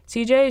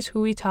 CJ is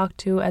who we talked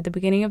to at the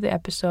beginning of the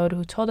episode,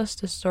 who told us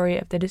the story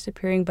of the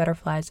disappearing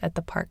butterflies at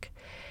the park.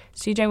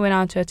 CJ went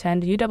on to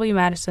attend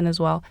UW-Madison as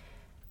well.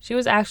 She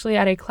was actually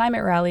at a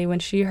climate rally when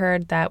she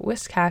heard that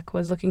WSCAC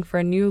was looking for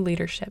a new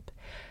leadership.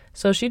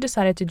 So she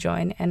decided to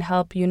join and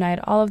help unite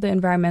all of the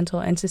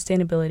environmental and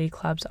sustainability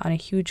clubs on a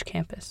huge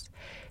campus.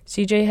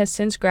 CJ has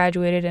since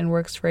graduated and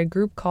works for a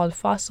group called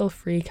Fossil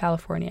Free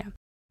California.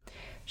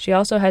 She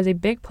also has a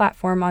big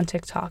platform on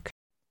TikTok.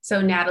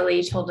 So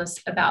Natalie told us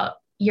about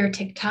your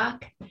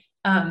TikTok.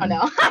 Oh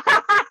no.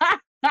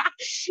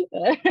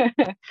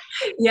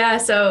 Yeah,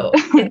 so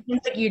it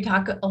seems like you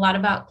talk a lot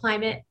about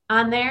climate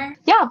on there.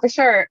 Yeah, for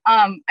sure.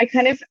 I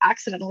kind of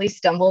accidentally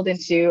stumbled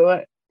into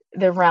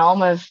the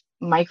realm of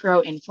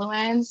micro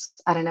influence.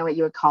 I don't know what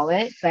you would call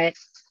it, but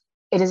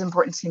it is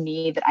important to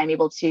me that I'm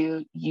able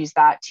to use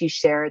that to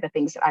share the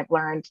things that I've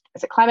learned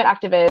as a climate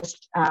activist.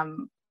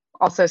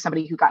 Also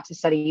somebody who got to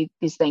study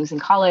these things in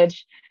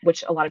college,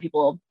 which a lot of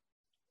people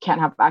can't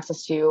have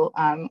access to,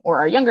 or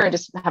are younger and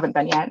just haven't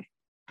been yet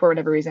for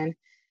whatever reason.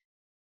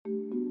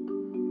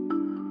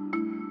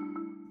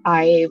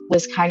 I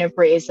was kind of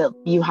raised that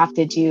you have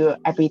to do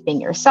everything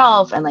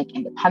yourself and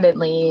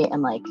independently,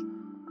 and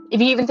if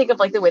you even think of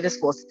the way the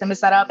school system is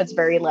set up, it's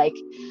very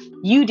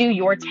you do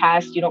your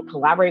test, you don't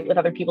collaborate with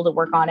other people to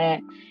work on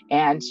it,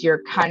 and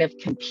you're kind of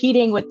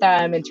competing with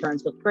them in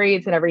terms of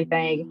grades and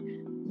everything,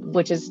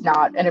 which is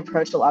not an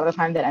approach a lot of the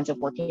time that ends up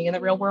working in the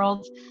real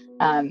world.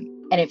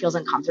 And it feels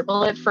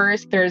uncomfortable at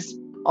first. There's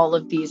all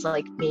of these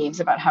memes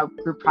about how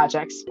group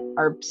projects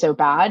are so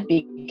bad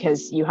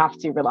because you have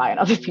to rely on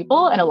other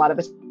people. And a lot of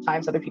the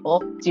times other people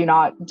do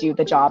not do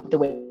the job the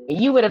way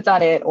you would have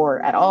done it,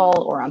 or at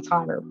all, or on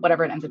time, or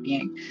whatever it ends up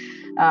being.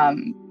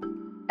 And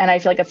I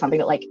feel like it's something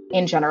that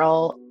in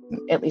general,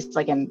 at least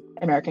in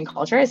American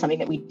culture, is something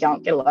that we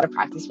don't get a lot of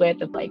practice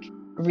with, of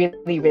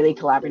really, really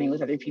collaborating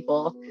with other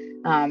people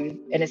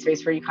in a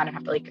space where you kind of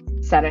have to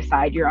set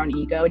aside your own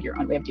ego and your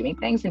own way of doing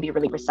things and be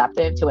really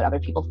receptive to what other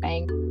people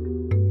think.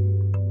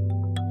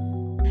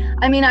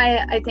 I mean,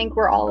 I think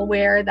we're all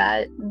aware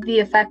that the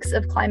effects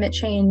of climate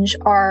change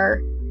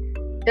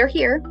they're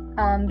here.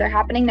 They're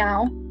happening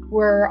now.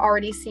 We're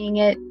already seeing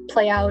it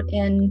play out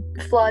in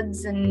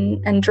floods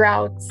and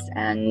droughts.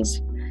 And,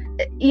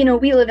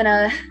 we live in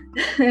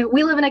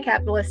a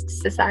capitalist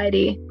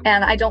society.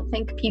 And I don't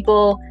think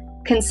people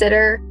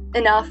consider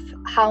enough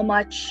how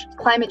much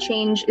climate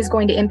change is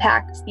going to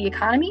impact the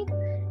economy.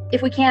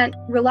 If we can't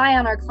rely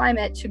on our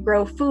climate to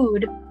grow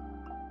food,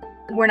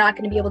 we're not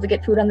going to be able to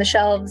get food on the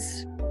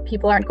shelves.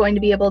 People aren't going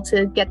to be able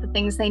to get the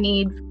things they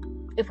need.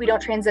 If we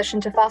don't transition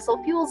to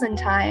fossil fuels in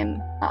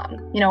time,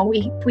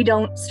 we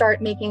don't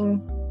start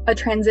making a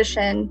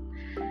transition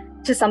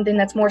to something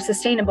that's more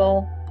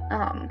sustainable,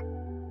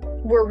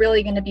 we're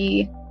really going to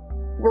be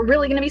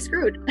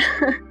screwed.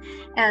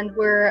 And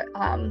we're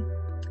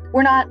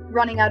not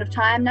running out of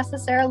time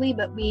necessarily,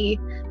 but we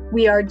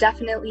are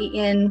definitely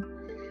in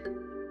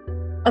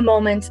a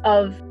moment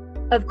of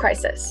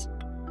crisis.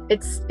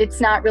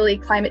 It's not really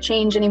climate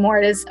change anymore.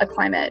 It is a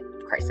climate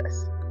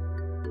crisis.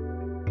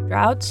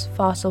 Droughts,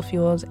 fossil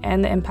fuels,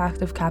 and the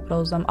impact of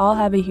capitalism all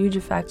have a huge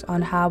effect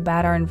on how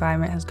bad our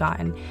environment has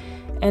gotten.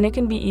 And it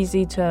can be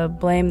easy to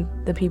blame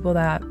the people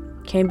that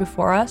came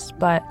before us,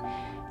 but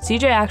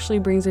CJ actually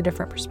brings a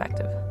different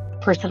perspective.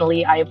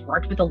 Personally, I've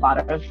worked with a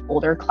lot of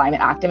older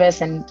climate activists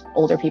and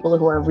older people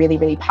who are really,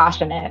 really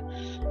passionate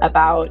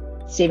about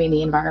saving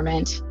the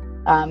environment.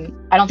 I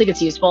don't think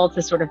it's useful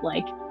to sort of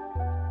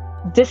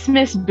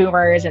dismiss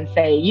boomers and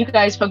say, you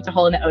guys poked a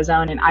hole in the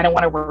ozone and I don't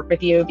want to work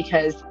with you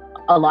because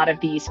a lot of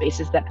the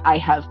spaces that I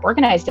have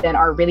organized in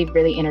are really,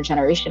 really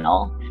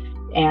intergenerational.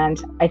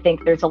 And I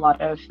think there's a lot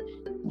of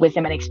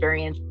wisdom and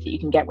experience that you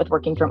can get with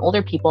working from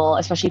older people,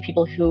 especially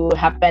people who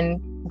have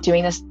been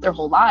doing this their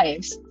whole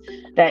lives,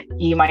 that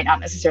you might not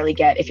necessarily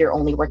get if you're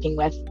only working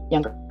with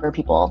younger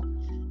people.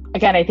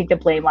 Again, I think the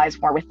blame lies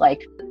more with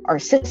like our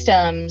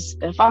systems,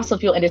 the fossil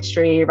fuel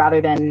industry,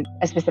 rather than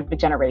a specific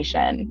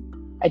generation.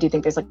 I do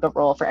think there's like a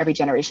role for every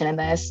generation in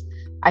this.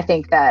 I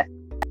think that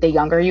the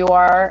younger you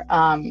are,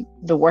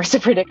 the worse a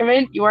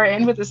predicament you are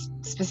in with this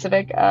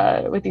specific,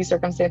 with these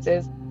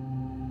circumstances.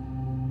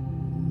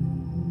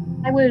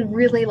 I would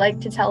really like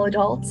to tell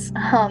adults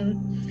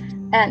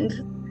and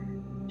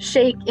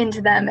shake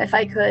into them, if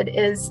I could,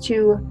 is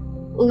to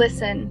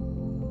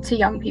listen to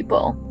young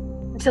people,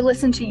 to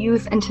listen to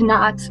youth, and to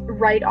not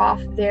write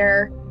off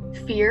their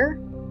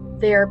fear,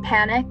 their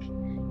panic,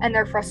 and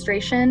their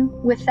frustration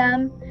with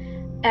them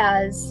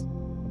as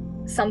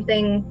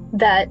something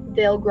that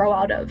they'll grow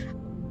out of,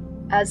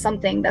 as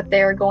something that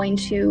they're going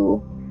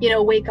to,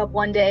 wake up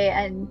one day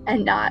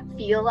and not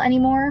feel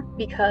anymore,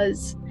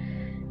 because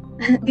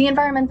the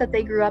environment that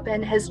they grew up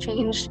in has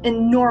changed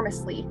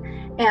enormously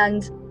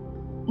and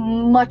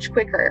much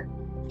quicker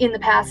in the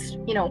past,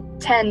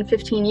 10,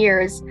 15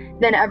 years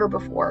than ever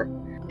before.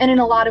 And in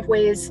a lot of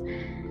ways,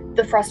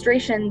 the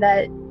frustration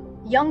that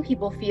young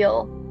people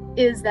feel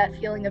is that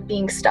feeling of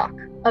being stuck,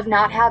 of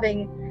not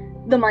having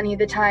the money,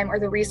 the time, or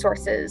the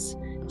resources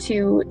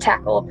to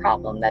tackle a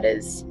problem that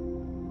is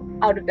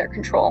out of their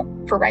control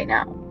for right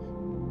now.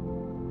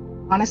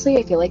 Honestly,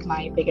 I feel like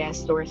my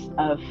biggest source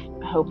of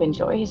hope and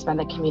joy has been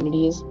the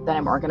communities that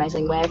I'm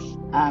organizing with,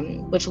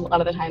 which a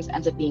lot of the times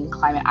ends up being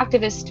climate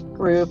activist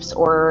groups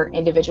or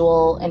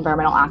individual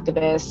environmental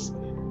activists,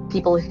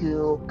 people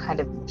who kind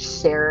of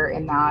share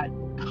in that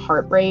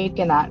heartbreak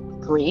and that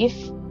grief.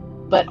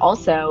 But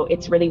also,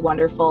 it's really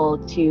wonderful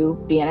to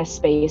be in a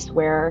space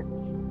where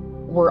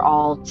we're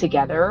all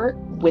together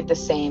with the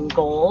same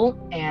goal.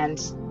 And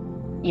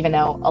even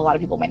though a lot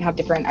of people might have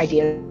different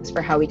ideas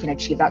for how we can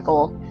achieve that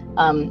goal,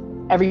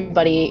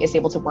 everybody is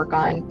able to work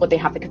on what they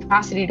have the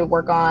capacity to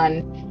work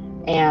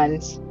on.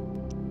 And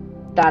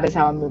that is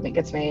how a movement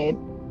gets made.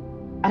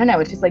 I don't know,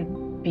 it's just like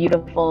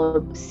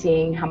beautiful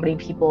seeing how many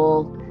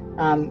people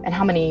and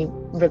how many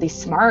really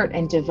smart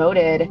and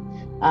devoted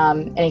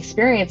and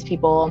experienced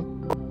people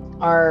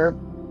are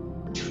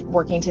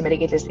working to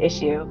mitigate this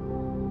issue.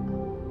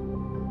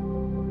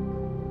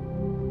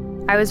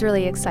 I was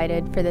really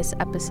excited for this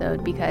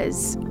episode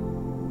because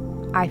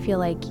I feel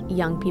like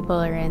young people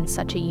are in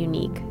such a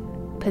unique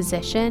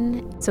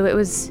position. So it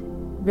was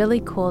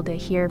really cool to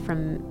hear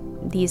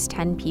from these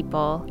 10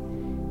 people.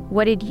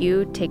 What did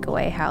you take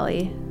away,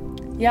 Hallie?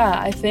 Yeah,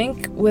 I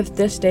think with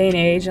this day and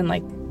age and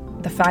like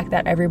the fact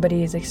that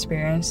everybody is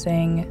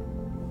experiencing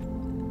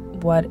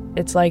what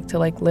it's like to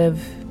like live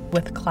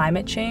with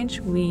climate change,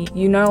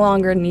 you no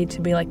longer need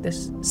to be like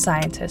this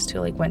scientist who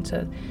like went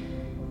to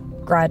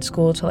grad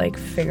school to like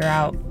figure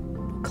out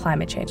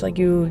climate change. Like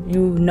you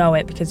know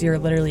it because you're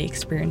literally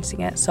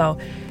experiencing it. So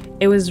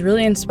it was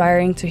really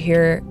inspiring to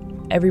hear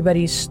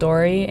everybody's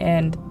story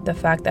and the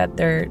fact that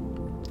they're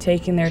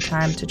taking their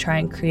time to try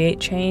and create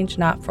change,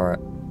 not for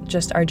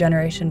just our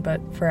generation,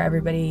 but for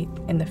everybody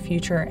in the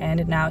future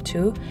and now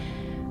too.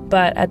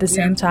 But at the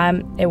same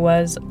time, it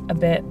was a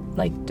bit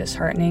like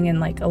disheartening and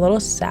like a little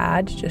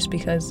sad, just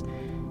because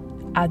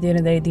at the end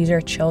of the day, these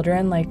are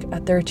children. Like a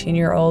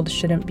 13-year-old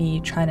shouldn't be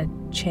trying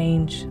to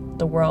change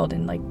the world,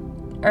 and like,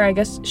 or I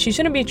guess she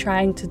shouldn't be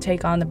trying to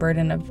take on the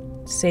burden of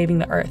saving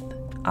the earth.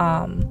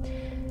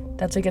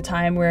 That's like a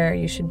time where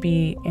you should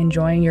be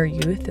enjoying your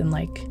youth and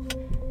like,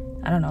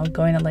 I don't know,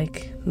 going to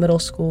like middle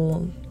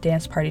school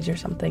dance parties or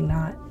something,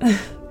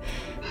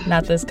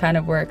 not this kind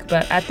of work.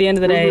 But at the end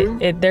of the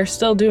day, they're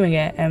still doing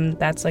it, and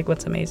that's like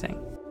what's amazing.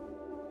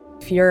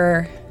 If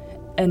you're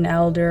an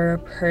elder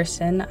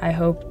person, I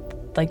hope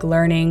like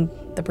learning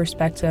the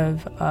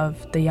perspective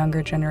of the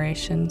younger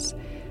generations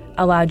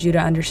allowed you to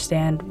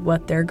understand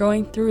what they're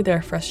going through,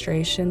 their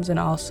frustrations, and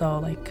also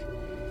like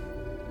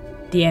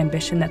the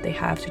ambition that they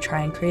have to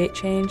try and create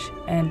change.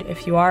 And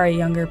if you are a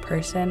younger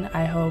person,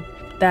 I hope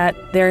that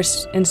their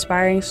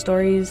inspiring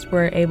stories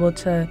were able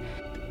to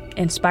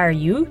inspire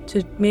you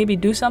to maybe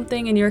do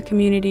something in your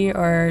community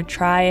or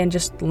try and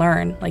just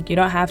learn. Like you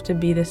don't have to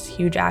be this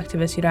huge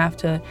activist, you don't have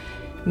to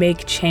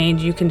make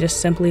change. You can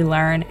just simply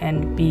learn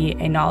and be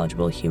a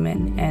knowledgeable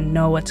human and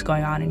know what's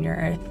going on in your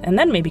earth, and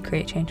then maybe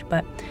create change.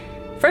 But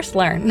first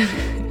learn.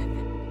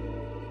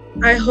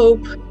 I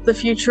hope the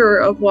future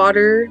of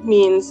water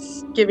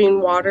means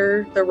giving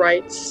water the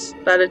rights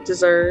that it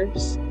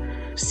deserves,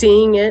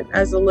 seeing it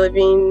as a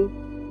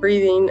living,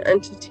 breathing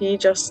entity,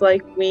 just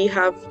like we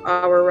have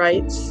our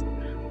rights.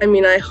 I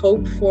mean, I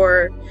hope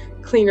for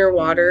cleaner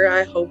water.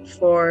 I hope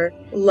for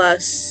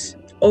less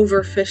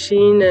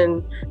overfishing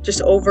and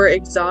just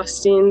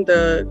over-exhausting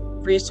the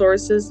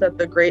resources that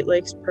the Great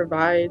Lakes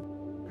provide.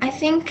 I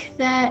think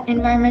that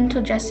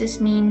environmental justice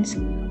means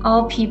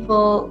all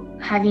people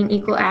having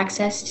equal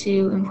access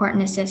to important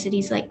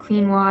necessities like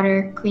clean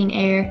water, clean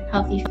air,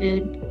 healthy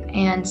food,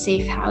 and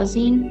safe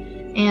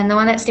housing. And the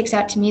one that sticks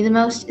out to me the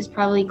most is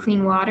probably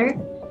clean water.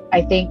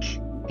 I think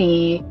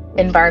the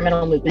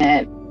environmental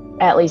movement,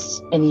 at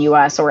least in the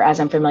US, or as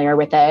I'm familiar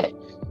with it,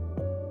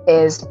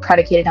 is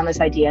predicated on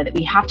this idea that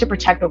we have to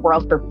protect the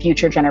world for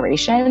future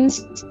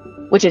generations,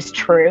 which is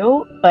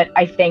true. But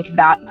I think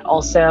that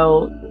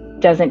also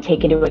doesn't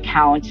take into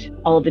account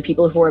all of the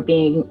people who are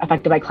being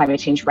affected by climate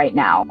change right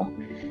now.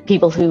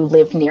 People who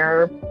live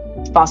near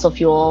fossil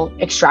fuel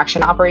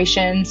extraction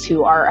operations,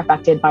 who are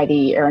affected by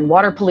the air and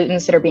water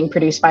pollutants that are being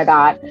produced by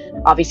that.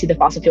 Obviously, the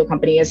fossil fuel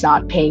company is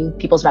not paying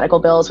people's medical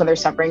bills when they're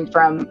suffering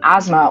from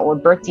asthma or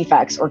birth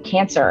defects or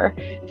cancer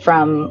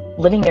from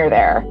living near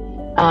there.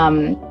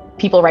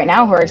 People right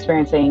now who are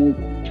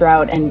experiencing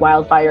drought and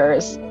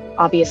wildfires.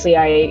 Obviously,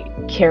 I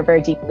care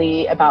very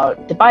deeply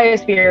about the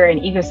biosphere and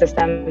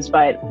ecosystems,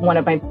 but one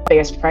of my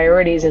biggest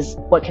priorities is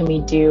what can we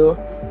do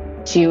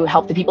to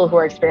help the people who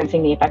are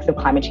experiencing the effects of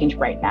climate change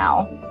right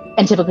now.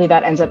 And typically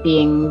that ends up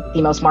being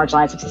the most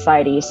marginalized of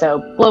society. So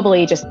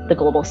globally, just the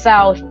global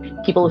south,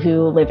 people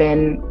who live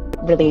in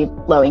really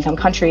low income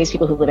countries,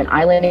 people who live in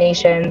island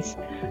nations,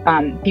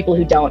 people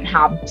who don't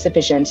have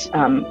sufficient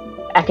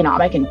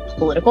economic and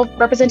political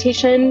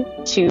representation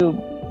to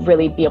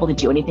really be able to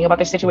do anything about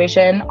their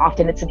situation.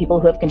 Often it's the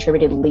people who have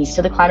contributed least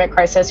to the climate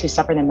crisis who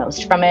suffer the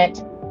most from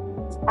it.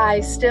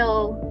 I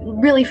still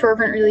really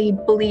fervently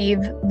believe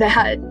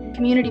that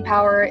community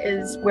power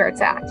is where it's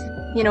at.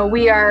 You know,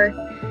 we are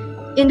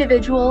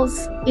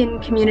individuals in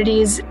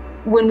communities.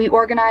 When we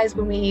organize,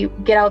 when we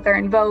get out there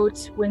and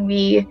vote, when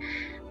we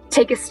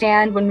take a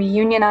stand, when we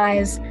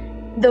unionize,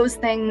 those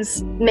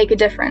things make a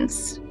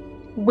difference.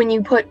 When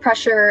you put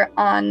pressure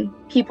on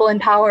people in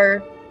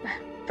power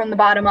from the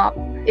bottom up,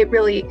 it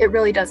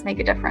really does make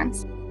a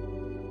difference.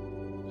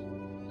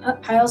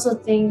 I also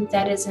think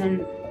that it's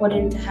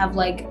important to have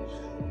like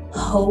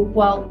hope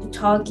while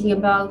talking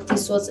about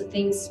these sorts of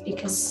things,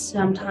 because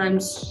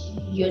sometimes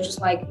you're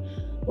just like,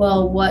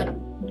 well, what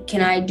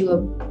can I do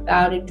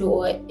about it?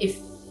 Or if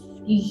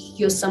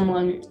you're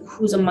someone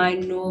who's a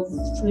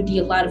minority,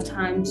 a lot of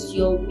times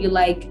you'll be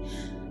like,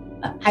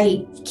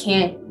 I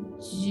can't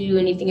do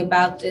anything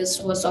about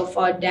this. We're so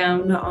far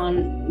down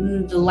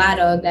on the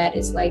ladder that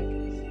is like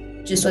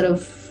just sort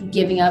of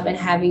giving up and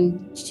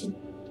having to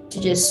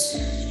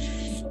just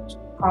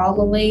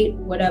tolerate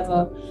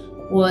whatever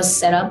was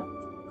set up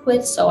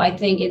with. So I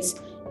think it's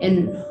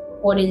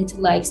important to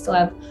like still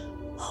have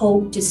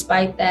hope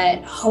despite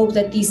that, hope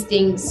that these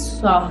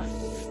things are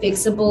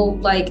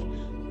fixable. Like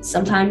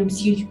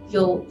sometimes you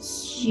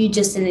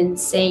just an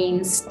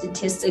insane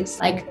statistics,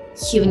 like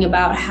hearing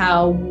about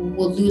how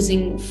we're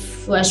losing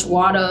fresh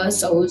water,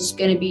 so it's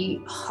going to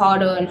be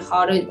harder and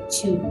harder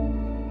to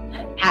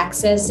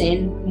access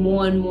and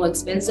more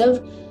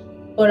expensive.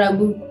 But I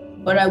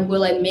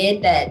will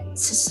admit that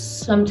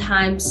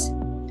sometimes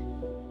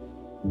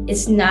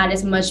it's not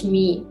as much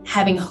me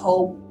having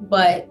hope,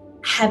 but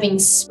having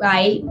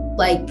spite,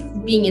 like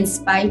being in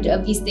spite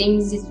of these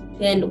things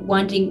and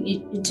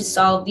wanting to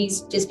solve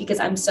these just because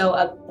I'm so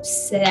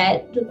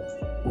upset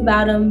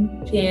about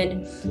them.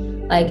 And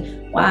like,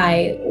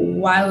 why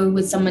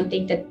would someone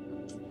think that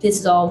this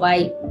is all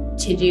right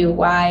to do?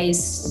 Why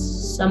is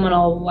someone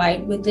all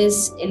right with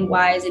this? And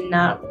why is it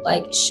not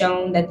like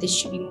shown that this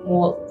should be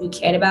more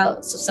cared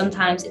about? So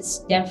sometimes it's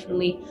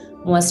definitely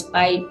more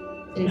spite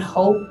than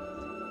hope,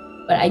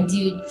 but I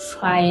do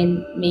try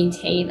and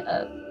maintain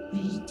a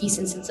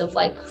decent sense of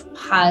like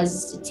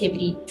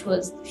positivity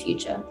towards the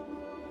future.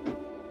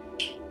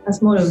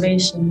 That's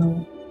motivation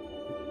though.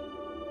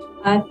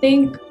 I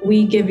think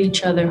we give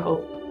each other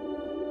hope.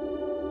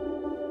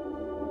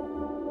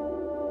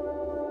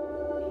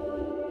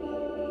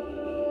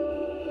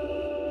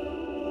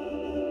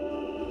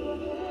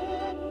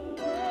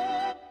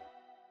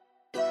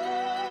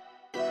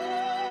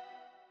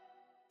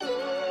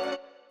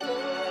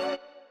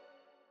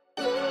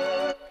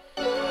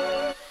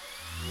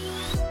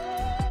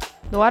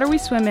 The Water We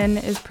Swim In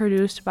is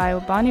produced by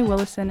Bonnie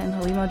Willison and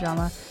Halima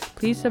Jama.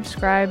 Please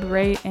subscribe,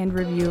 rate, and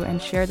review,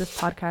 and share this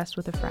podcast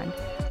with a friend.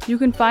 You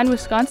can find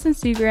Wisconsin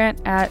Sea Grant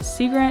at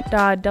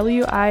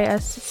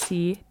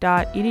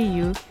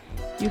seagrant.wisc.edu.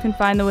 You can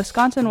find the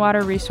Wisconsin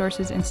Water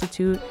Resources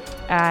Institute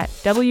at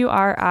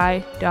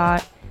wri.wisc.edu.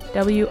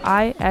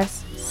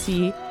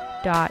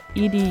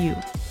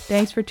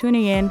 Thanks for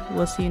tuning in.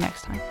 We'll see you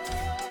next time.